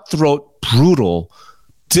cutthroat, brutal,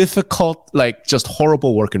 difficult, like just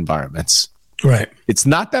horrible work environments. Right. It's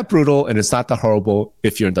not that brutal and it's not that horrible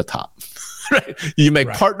if you're in the top. Right. You make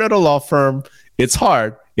partner at a law firm. It's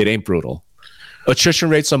hard. It ain't brutal. Attrition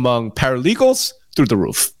rates among paralegals through the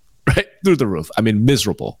roof. Right. Through the roof. I mean,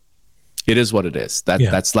 miserable. It is what it is.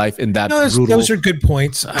 That's life in that brutal. Those are good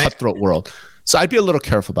points. Cutthroat world. So I'd be a little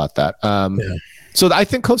careful about that. So I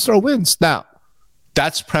think CoStar wins. Now,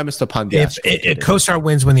 that's premised upon the asteroid. CoStar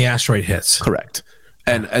wins when the asteroid hits. Correct.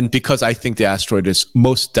 And because I think the asteroid is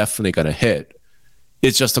most definitely going to hit,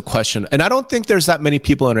 it's just a question. And I don't think there's that many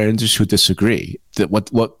people in our industry who disagree. That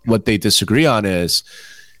what they disagree on is,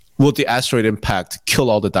 will the asteroid impact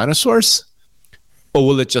kill all the dinosaurs? Or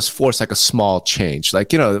will it just force like a small change?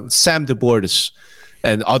 Like, you know, Sam DeBoer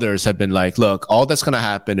and others have been like, look, all that's going to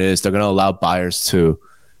happen is they're going to allow buyers to,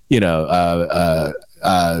 you know,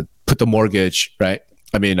 put the mortgage, right?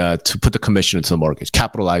 I mean, to put the commission into the mortgage,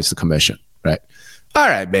 capitalize the commission, right? All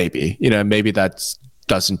right, maybe, you know, maybe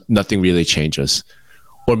nothing really changes,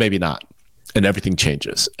 or maybe not, and everything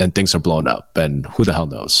changes and things are blown up and who the hell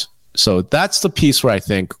knows. So that's the piece where I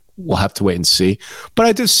think we'll have to wait and see. But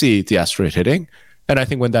I do see the asteroid hitting. And I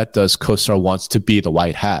think when that does, CoStar wants to be the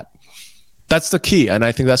white hat. That's the key. And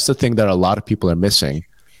I think that's the thing that a lot of people are missing.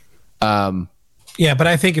 Yeah, but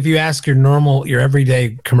I think if you ask your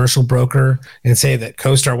everyday commercial broker and say that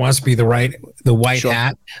CoStar wants to be the white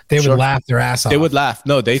hat, they would laugh their ass off. They would laugh.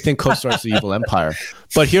 No, they think CoStar is the evil empire.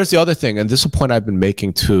 But here's the other thing, and this is a point I've been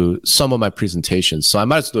making to some of my presentations, so I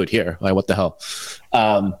might as well do it here. Like, what the hell?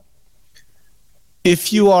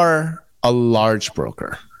 If you are a large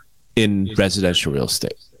broker in residential real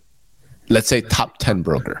estate, let's say top 10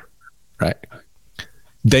 broker, right?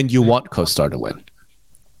 Then you want CoStar to win.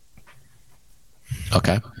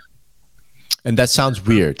 Okay. And that sounds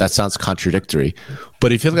weird. That sounds contradictory.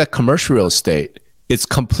 But if you look at commercial real estate, it's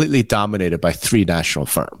completely dominated by 3 national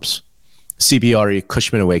firms: CBRE,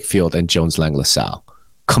 Cushman & Wakefield, and Jones Lang LaSalle.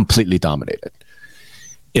 Completely dominated.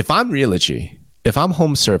 If I'm Realogy, if I'm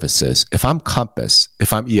Home Services, if I'm Compass,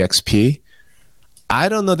 if I'm EXP, I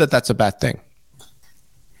don't know that that's a bad thing.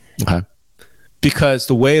 Okay. Because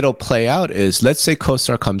the way it'll play out is, let's say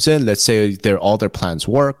CoStar comes in, let's say all their plans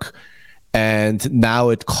work, and now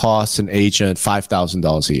it costs an agent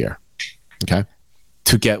 $5,000 a year, okay,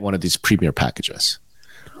 to get one of these premier packages.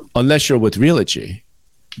 Unless you're with Realogy,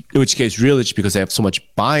 in which case Realogy, because they have so much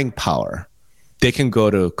buying power, they can go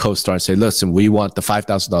to CoStar and say, listen, we want the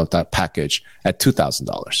 $5,000 package at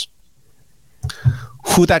 $2,000.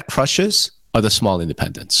 Who that crushes are the small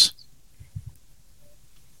independents.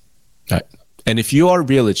 Right. And if you are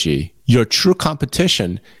Realogy, your true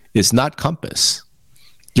competition is not Compass.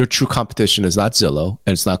 Your true competition is not Zillow,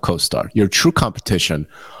 and it's not CoStar. Your true competition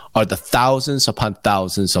are the thousands upon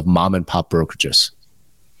thousands of mom and pop brokerages.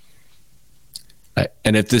 Right?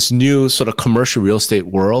 And if this new sort of commercial real estate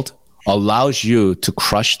world allows you to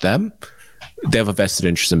crush them, they have a vested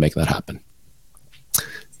interest in making that happen.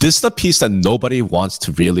 This is the piece that nobody wants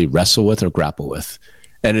to really wrestle with or grapple with.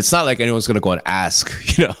 And it's not like anyone's going to go and ask,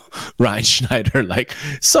 Ryan Schneider, like,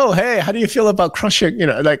 so, hey, how do you feel about crushing? We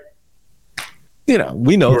know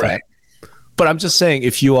that. But I'm just saying,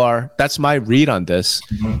 that's my read on this.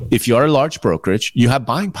 If you are a large brokerage, you have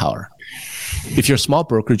buying power. If you're a small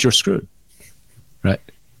brokerage, you're screwed, right?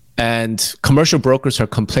 And commercial brokers are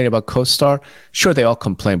complaining about CoStar. Sure, they all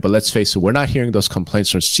complain, but let's face it, we're not hearing those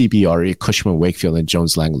complaints from CBRE, Cushman & Wakefield, and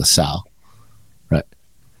Jones Lang LaSalle, right?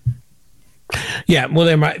 Yeah, well,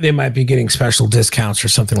 they might be getting special discounts or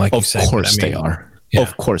something like you said. Of course they are. Yeah.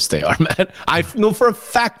 Of course they are, man. I know for a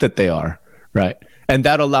fact that they are, right? And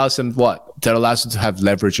that allows them what? That allows them to have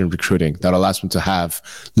leverage in recruiting. That allows them to have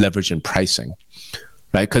leverage in pricing,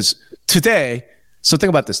 right? Because today, so think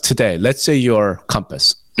about this. Today, let's say you're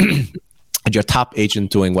Compass and your top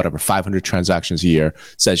agent doing whatever, 500 transactions a year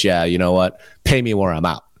says, yeah, you know what? Pay me or I'm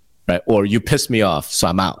out, right? Or you pissed me off, so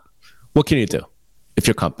I'm out. What can you do if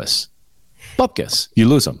you're Compass? Bupkis. You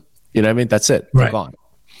lose them. You know what I mean? That's it. They're gone.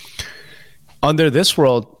 Under this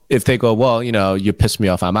world, if they go, well, you pissed me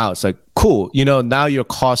off, I'm out. It's like, cool. Now your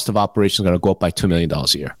cost of operation is going to go up by $2 million a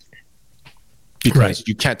year because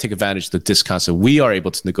you can't take advantage of the discounts that we are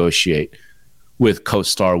able to negotiate with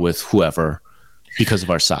CoStar, with whoever, because of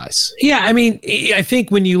our size. Yeah. I mean, I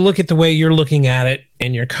think when you look at the way you're looking at it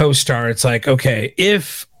and your CoStar, it's like, okay,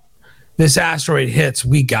 if this asteroid hits,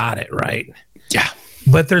 we got it, right? Yeah.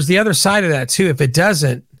 But there's the other side of that too. If it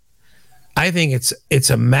doesn't, I think it's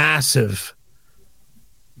a massive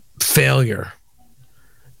failure.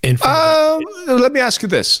 Let me ask you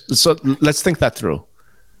this. So let's think that through.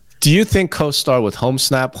 Do you think CoStar with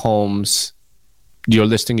HomeSnap, Homes, your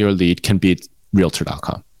listing, your lead can beat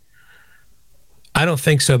Realtor.com? I don't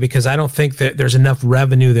think so, because I don't think that there's enough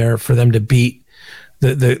revenue there for them to beat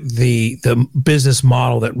the business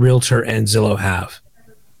model that Realtor and Zillow have.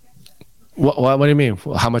 What do you mean?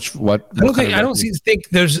 How much? What? I don't think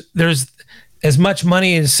there's as much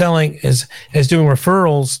money in selling as doing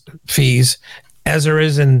referrals fees as there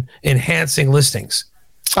is in enhancing listings.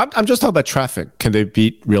 I'm just talking about traffic. Can they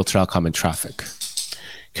beat Realtor.com in traffic?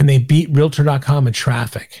 Can they beat Realtor.com in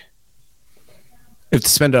traffic? If they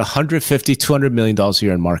spend $150, $200 million a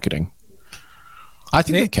year in marketing, I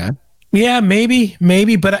think they can. Yeah, maybe,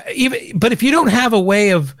 but if you don't have a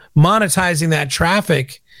way of monetizing that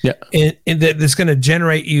traffic, and that's going to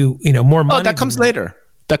generate you more money. Oh, that comes later.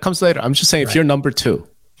 I'm just saying, if you're number two,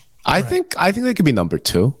 I think they could be number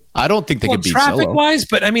two. I don't think they could be traffic Zillow. Wise,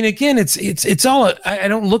 but I mean, again, it's all. I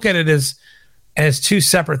don't look at it as two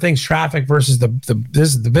separate things: traffic versus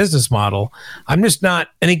the business model. I'm just not.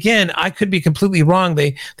 And again, I could be completely wrong.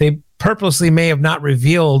 They purposely may have not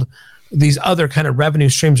revealed these other kind of revenue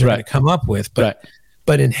streams they're going to come up with, but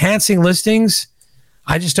enhancing listings,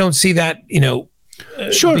 I just don't see that.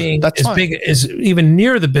 Being as big as even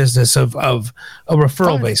near the business of a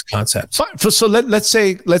referral based concept. Fine. So let's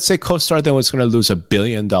say CoStar then was going to lose $1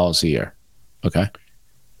 billion a year, okay,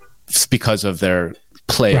 it's because of their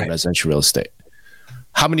play in residential real estate.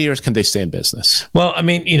 How many years can they stay in business? Well, I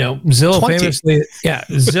mean, Zillow 20. Famously,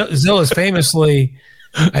 Zillow's famously,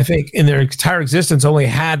 I think, in their entire existence, only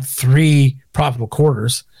had 3 profitable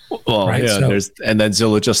quarters. Well, right? And then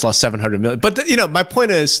Zillow just lost $700 million. But my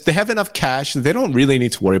point is, they have enough cash; they don't really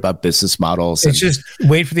need to worry about business models. It's just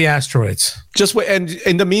wait for the asteroids. Just wait, and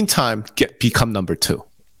in the meantime, become number 2.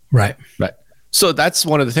 Right. So that's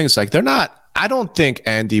one of the things. Like, they're not. I don't think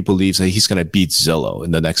Andy believes that he's going to beat Zillow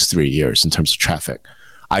in the next 3 years in terms of traffic.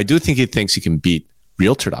 I do think he thinks he can beat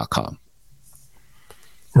Realtor.com.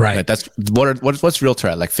 Right. That's what's Realtor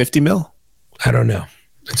at, like 50 mil? I don't know.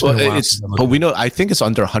 But we know. I think it's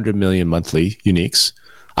under 100 million monthly uniques.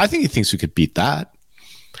 I think he thinks we could beat that,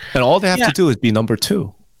 and all they have to do is be number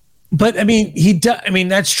 2. But I mean,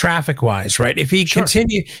 that's traffic wise, right? If he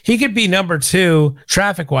continue, he could be number 2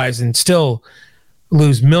 traffic wise and still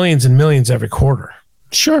lose millions and millions every quarter.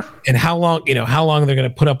 Sure. And how long they're going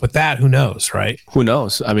to put up with that? Who knows, right? Who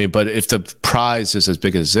knows? I mean, but if the prize is as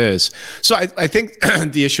big as this, so I think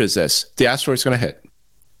the issue is this: the asteroid's going to hit.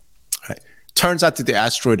 Right. Turns out that the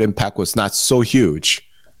asteroid impact was not so huge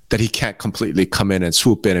that he can't completely come in and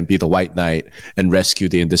swoop in and be the white knight and rescue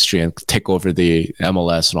the industry and take over the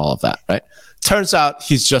MLS and all of that, right? Turns out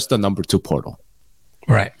he's just a number 2 portal.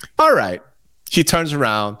 Right. All right. He turns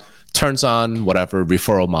around, turns on whatever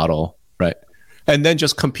referral model, right? And then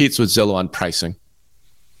just competes with Zillow on pricing.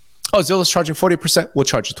 Oh, Zillow's charging 40%. We'll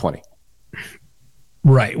charge you 20.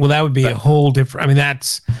 Right. Well, that would be a whole different. I mean,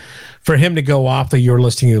 that's for him to go off your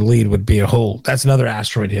listing your lead would be that's another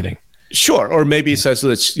asteroid hitting. Sure. Or maybe he says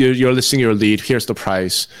that you're listing your lead. Here's the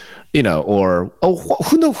price, or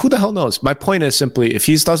who the hell knows? My point is simply, if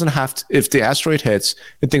he doesn't have to, if the asteroid hits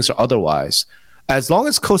and things are otherwise, as long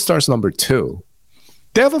as CoStar's number 2,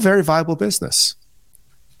 they have a very viable business,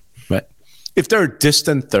 right? If they're a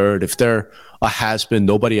distant third, if they're a has-been,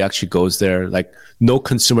 nobody actually goes there, like no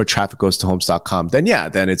consumer traffic goes to homes.com, then yeah,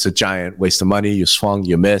 then it's a giant waste of money. You swung,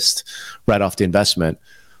 you missed right off the investment.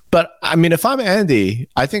 But I mean, if I'm Andy,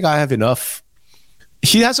 I think I have enough.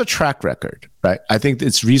 He has a track record, right? I think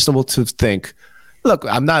it's reasonable to think, look,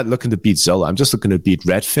 I'm not looking to beat Zillow. I'm just looking to beat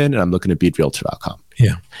Redfin, and I'm looking to beat Realtor.com.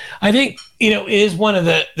 Yeah. I think, it is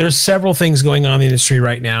there's several things going on in the industry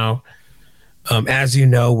right now. As you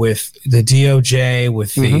know, with the DOJ,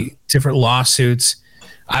 with the different lawsuits,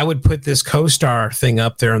 I would put this CoStar thing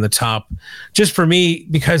up there on the top just for me,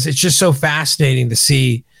 because it's just so fascinating to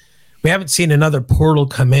see. We haven't seen another portal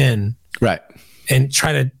come in. Right. And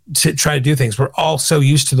try to do things. We're all so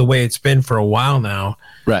used to the way it's been for a while now.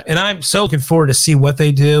 Right. And I'm so looking forward to see what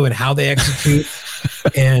they do and how they execute.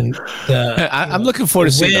 And I'm looking forward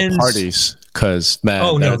to seeing the parties, because man,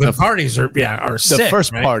 the parties are sick. The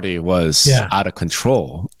first party was out of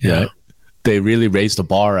control. Yeah. Right? They really raised the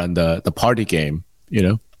bar on the party game,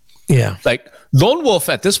 Yeah. Like Lone Wolf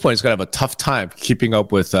at this point is gonna have a tough time keeping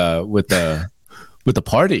up with the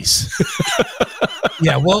parties.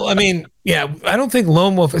 Yeah, well, I mean, I don't think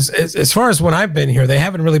Lone Wolf is, as far as when I've been here, they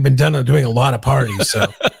haven't really been done doing a lot of parties. So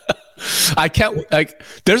I can't,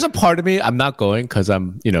 there's a part of me, I'm not going because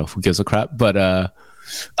I'm, who gives a crap, but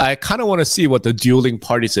I kind of want to see what the dueling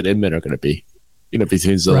parties at Inman are going to be,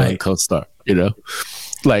 between Zillow and CoStar,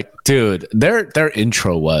 Like, dude, their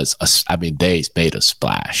intro was, they made a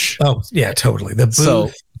splash. Oh, yeah, totally. The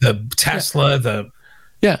booth, the Tesla, the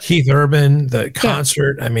Keith Urban, the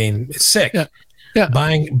concert. I mean, it's sick. Yeah.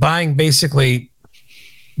 Buying basically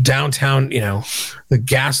downtown, the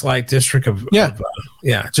Gaslight district of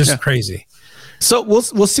crazy. So we'll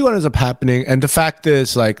see what ends up happening. And the fact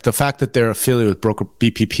is, the fact that they're affiliated with broker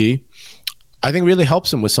BPP, I think really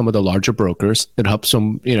helps them with some of the larger brokers. It helps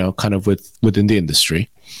them, kind of within the industry,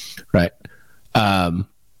 right?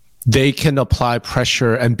 They can apply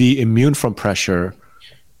pressure and be immune from pressure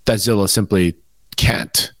that Zillow simply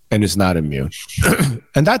can't and is not immune.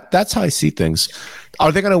 And that's how I see things.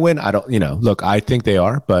 Are they going to win? I don't, look, I think they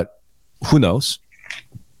are, but who knows?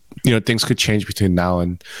 Things could change between now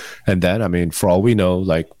and then. I mean, for all we know,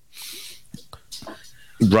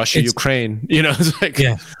 Russia, Ukraine, it's like,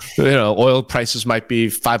 oil prices might be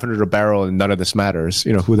 500 a barrel and none of this matters.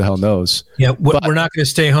 Who the hell knows? Yeah. But we're not going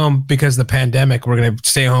to stay home because of the pandemic. We're going to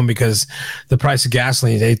stay home because the price of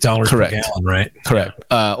gasoline is $8 per gallon, right? Correct.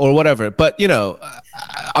 Or whatever. But,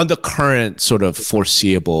 on the current sort of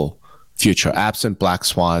foreseeable future, absent black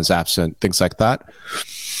swans, absent things like that,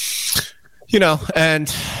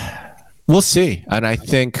 and we'll see. And I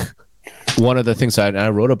think one of the things I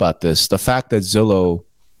wrote about this, the fact that Zillow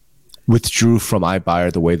withdrew from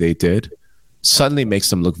iBuyer the way they did suddenly makes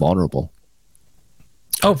them look vulnerable.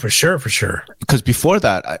 Oh, for sure. Because before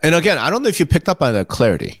that, and again, I don't know if you picked up on the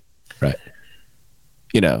clarity, right?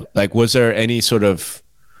 Was there any sort of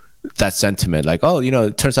that sentiment it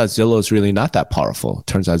turns out Zillow is really not that powerful.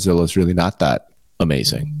 Turns out Zillow is really not that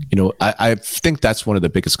amazing. I think that's one of the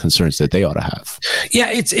biggest concerns that they ought to have.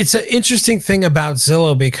 Yeah, it's an interesting thing about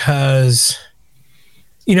Zillow because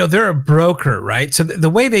they're a broker, right? So the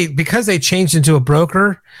way because they changed into a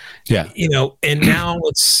broker, and now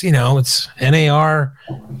it's NAR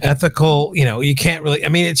ethical, you can't really,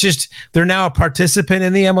 it's just, they're now a participant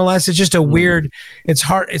in the MLS. It's just a weird, it's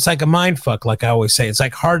hard. It's like a mind fuck. Like I always say, it's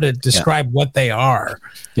hard to describe what they are.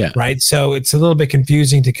 Yeah. Right. So it's a little bit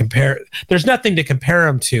confusing to compare. There's nothing to compare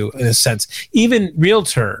them to in a sense, even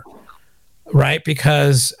Realtor, right?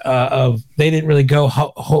 Because they didn't really go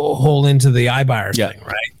whole into the iBuyer thing,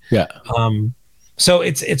 right? Yeah. So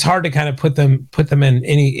it's hard to kind of put them in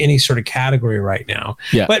any sort of category right now.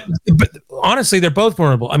 Yeah. But honestly, they're both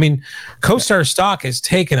vulnerable. I mean, CoStar stock has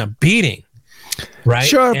taken a beating, right?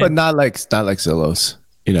 Sure, but not like Zillow's.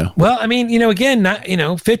 Well, again, not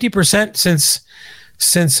 50%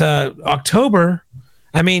 since October.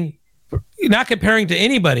 I mean, not comparing to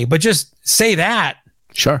anybody, but just say that.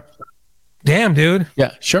 Sure. Damn, dude.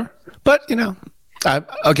 Yeah, sure. But,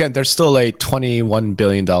 again, they're still a $21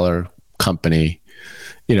 billion company,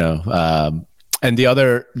 and the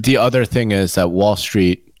other thing is that Wall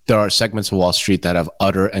Street, there are segments of Wall Street that have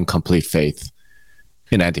utter and complete faith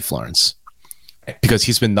in Andy Florance because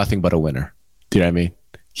he's been nothing but a winner. Do you know what I mean?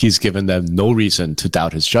 He's given them no reason to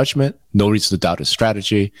doubt his judgment, no reason to doubt his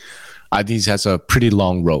strategy. I think he has a pretty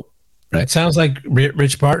long rope. Right? It sounds like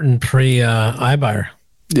Rich Barton pre iBuyer.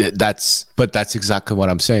 That's exactly what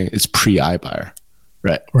I'm saying. It's pre iBuyer,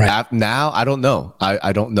 right? Now, I don't know.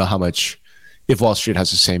 I don't know how much, if Wall Street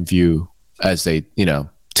has the same view as they,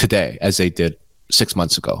 today as they did 6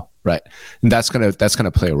 months ago, right? And that's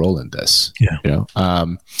gonna play a role in this. Yeah. You know,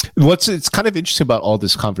 it's kind of interesting about all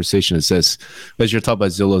this conversation is this, as you're talking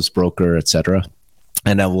about Zillow's broker, etc.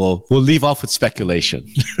 And then we'll leave off with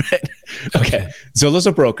speculation. Right? Okay. Zillow's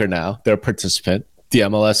a broker now. They're a participant. The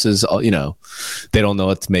MLS is, they don't know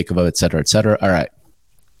what to make of it, et cetera, et cetera. All right.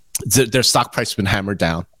 Their stock price has been hammered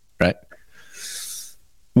down, right?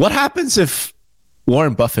 What happens if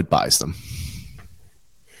Warren Buffett buys them?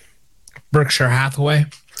 Berkshire Hathaway.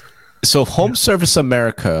 So Home Service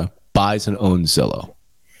America buys and owns Zillow.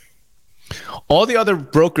 All the other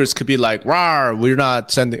brokers could be like, "Rawr, we're not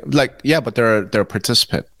sending." Like, yeah, but they're a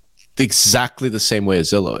participant, exactly the same way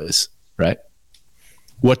as Zillow is, right?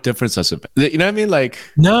 What difference does it make? You know what I mean? Like,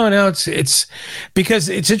 no, it's because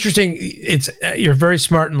it's interesting. It's you're very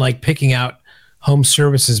smart in like picking out home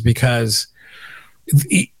services because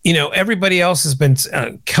everybody else has been.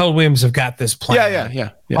 Keller Williams have got this plan.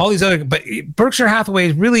 Yeah. All these other, but Berkshire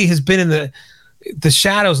Hathaway really has been in the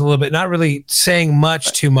shadows a little bit, not really saying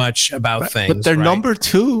too much about things. But they're number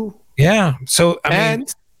 2. Yeah. So I mean,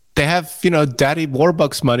 they have Daddy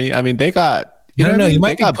Warbucks money. I mean, they got. You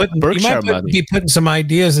might be putting some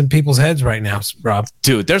ideas in people's heads right now, Rob.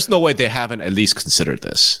 Dude, there's no way they haven't at least considered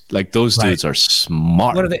this. Like those dudes are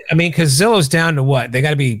smart. What are they? I mean, because Zillow's down to what? They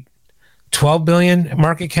got to be 12 billion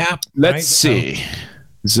market cap. Let's see.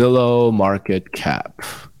 Zillow market cap.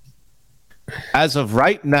 As of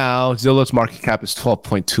right now, Zillow's market cap is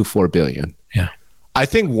 12.24 billion. Yeah. I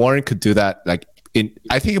think Warren could do that. I think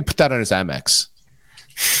he could put that on his Amex.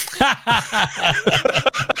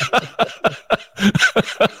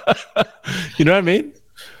 You know what I mean?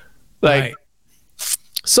 Like,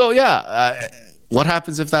 so yeah. What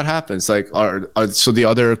happens if that happens? Like, so the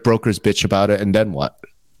other brokers bitch about it, and then what?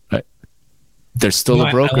 Right? They're still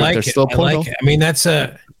a broker. They're still a portal. I mean, that's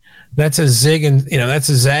a zig and that's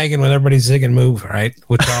a zag and when everybody zig and move, right?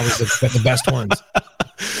 Which are always the best ones.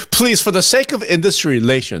 Please, for the sake of industry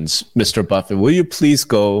relations, Mr. Buffett, will you please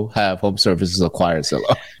go have Home Services acquire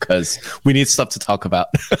Zillow? Because we need stuff to talk about.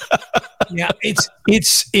 Yeah,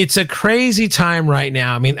 it's a crazy time right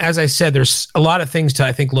now. I mean, as I said, there's a lot of things to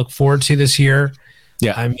I think look forward to this year.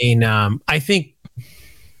 Yeah, I mean, I think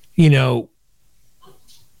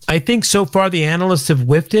I think so far the analysts have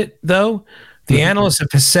whiffed it though. The analysts have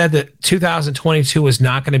said that 2022 was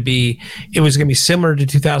not going to be, it was going to be similar to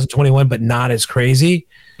 2021, but not as crazy.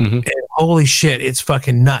 Mm-hmm. And holy shit, it's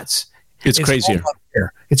fucking nuts. It's crazier.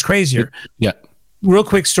 It's crazier. Yeah. Real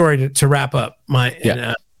quick story to wrap up. My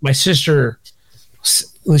sister,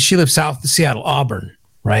 she lives south of Seattle, Auburn,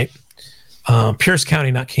 right? Pierce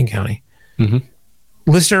County, not King County. Mm-hmm.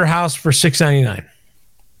 Listed her house for $699,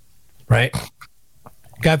 right?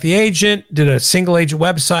 Got the agent, did a single agent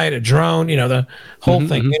website, a drone, the whole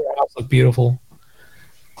thing. Made her house look beautiful.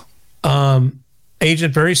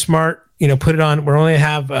 Agent, very smart, put it on. We're only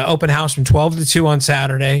have open house from 12 to 2 on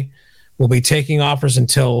Saturday. We'll be taking offers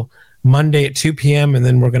until Monday at 2 p.m. And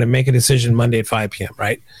then we're going to make a decision Monday at 5 p.m.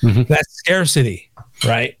 Right? Mm-hmm. That's scarcity,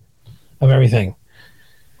 right? Of everything.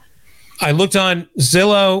 I looked on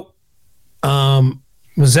Zillow.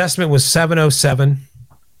 His estimate was 707.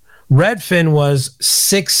 Redfin was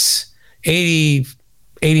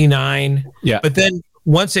 680-89. Yeah. But then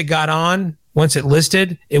once it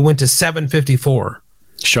listed, it went to 754.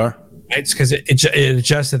 Sure. Right? It's because it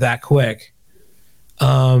adjusted that quick.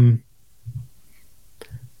 Sold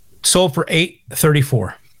for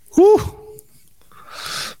 $834. Whew.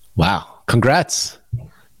 Wow. Congrats.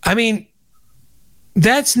 I mean,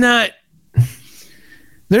 there's no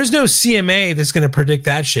CMA that's going to predict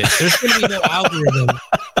that shit. There's going to be no algorithm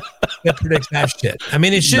that predicts that shit. I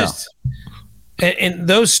mean, it's just, and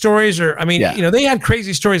those stories are, I mean, they had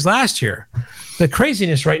crazy stories last year. The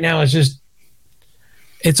craziness right now is just,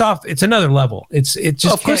 it's off. It's another level. It just,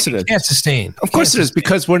 of course it can't sustain. Of course it is,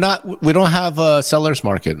 because we don't have a seller's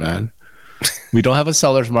market, man. We don't have a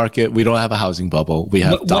seller's market. We don't have a housing bubble. We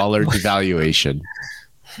have dollar devaluation.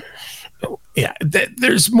 Yeah.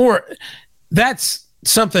 There's more. That's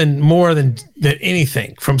something more than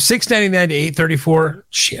anything from $699 to $834.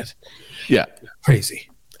 Shit. Yeah. Crazy.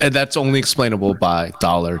 And that's only explainable by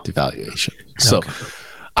dollar devaluation. So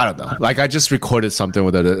I don't know. Like I just recorded something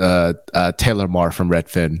with Taylor Marr from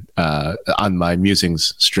Redfin on my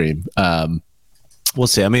Musings stream. We'll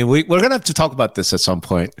see. I mean, we're going to have to talk about this at some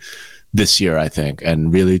point this year, I think,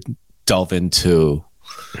 and really delve into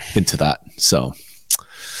that. So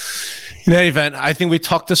in any event, I think we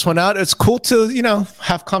talked this one out. It's cool to,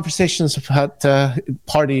 have conversations about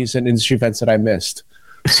parties and industry events that I missed.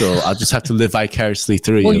 So I'll just have to live vicariously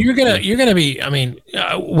through well, you. you're gonna be. I mean,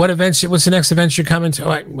 what events? What's the next event you're coming to?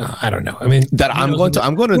 I don't know. I mean, I'm going to.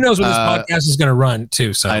 Who knows when this podcast is going to run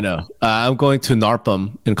too? So I know. I'm going to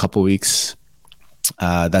NARPM in a couple of weeks.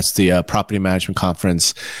 That's the property management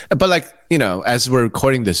conference. But like, you know, as we're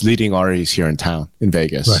recording this, Leading RE is here in town in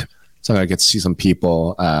Vegas. Right. So I'm going to get to see some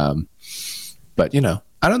people. But, you know,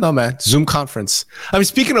 I don't know, man. Zoom conference. I mean,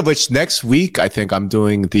 speaking of which, next week, I think I'm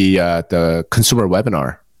doing the consumer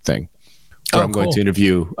webinar thing. Where I'm going to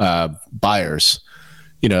interview buyers,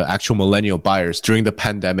 you know, actual millennial buyers during the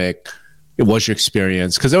pandemic. It was your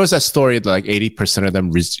experience. Because there was that story that like 80% of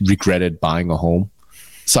them regretted buying a home.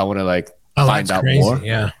 So I want to like, find out more.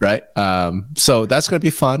 Yeah. Right. So that's going to be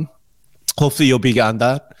fun. Hopefully you'll be on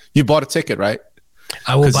that. You bought a ticket, right?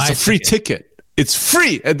 I will buy it's a free ticket. It's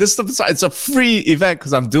free. And it's a free event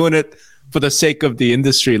because I'm doing it for the sake of the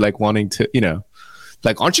industry, like wanting to, you know,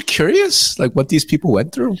 like, aren't you curious? Like what these people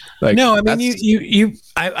went through? Like, no, I mean,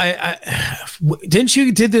 didn't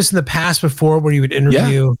you did this in the past before where you would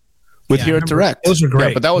interview? Yeah. With Here at Direct. Those were great.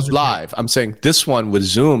 Yeah, but that was live. I'm saying this one with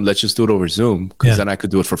Zoom, let's just do it over Zoom because then I could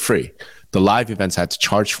do it for free. The live events I had to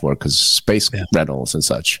charge for because space rentals and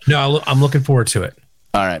such. No, I'm looking forward to it.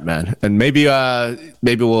 All right, man. And maybe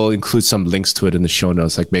we'll include some links to it in the show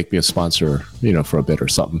notes, like make me a sponsor, you know, for a bit or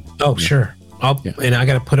something. Oh, sure. And I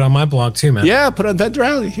got to put it on my blog too, man. Yeah, put it on Vendor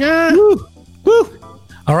Alley. Yeah. Woo. Woo.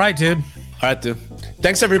 All right, dude. All right, dude.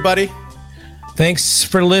 Thanks, everybody. Thanks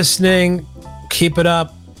for listening. Keep it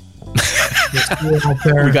up.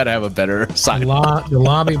 We got to have a better sign. The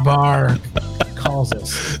lobby bar calls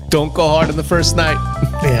us. Don't go hard on the first night.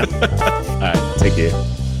 Yeah. All right. Take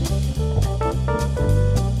care.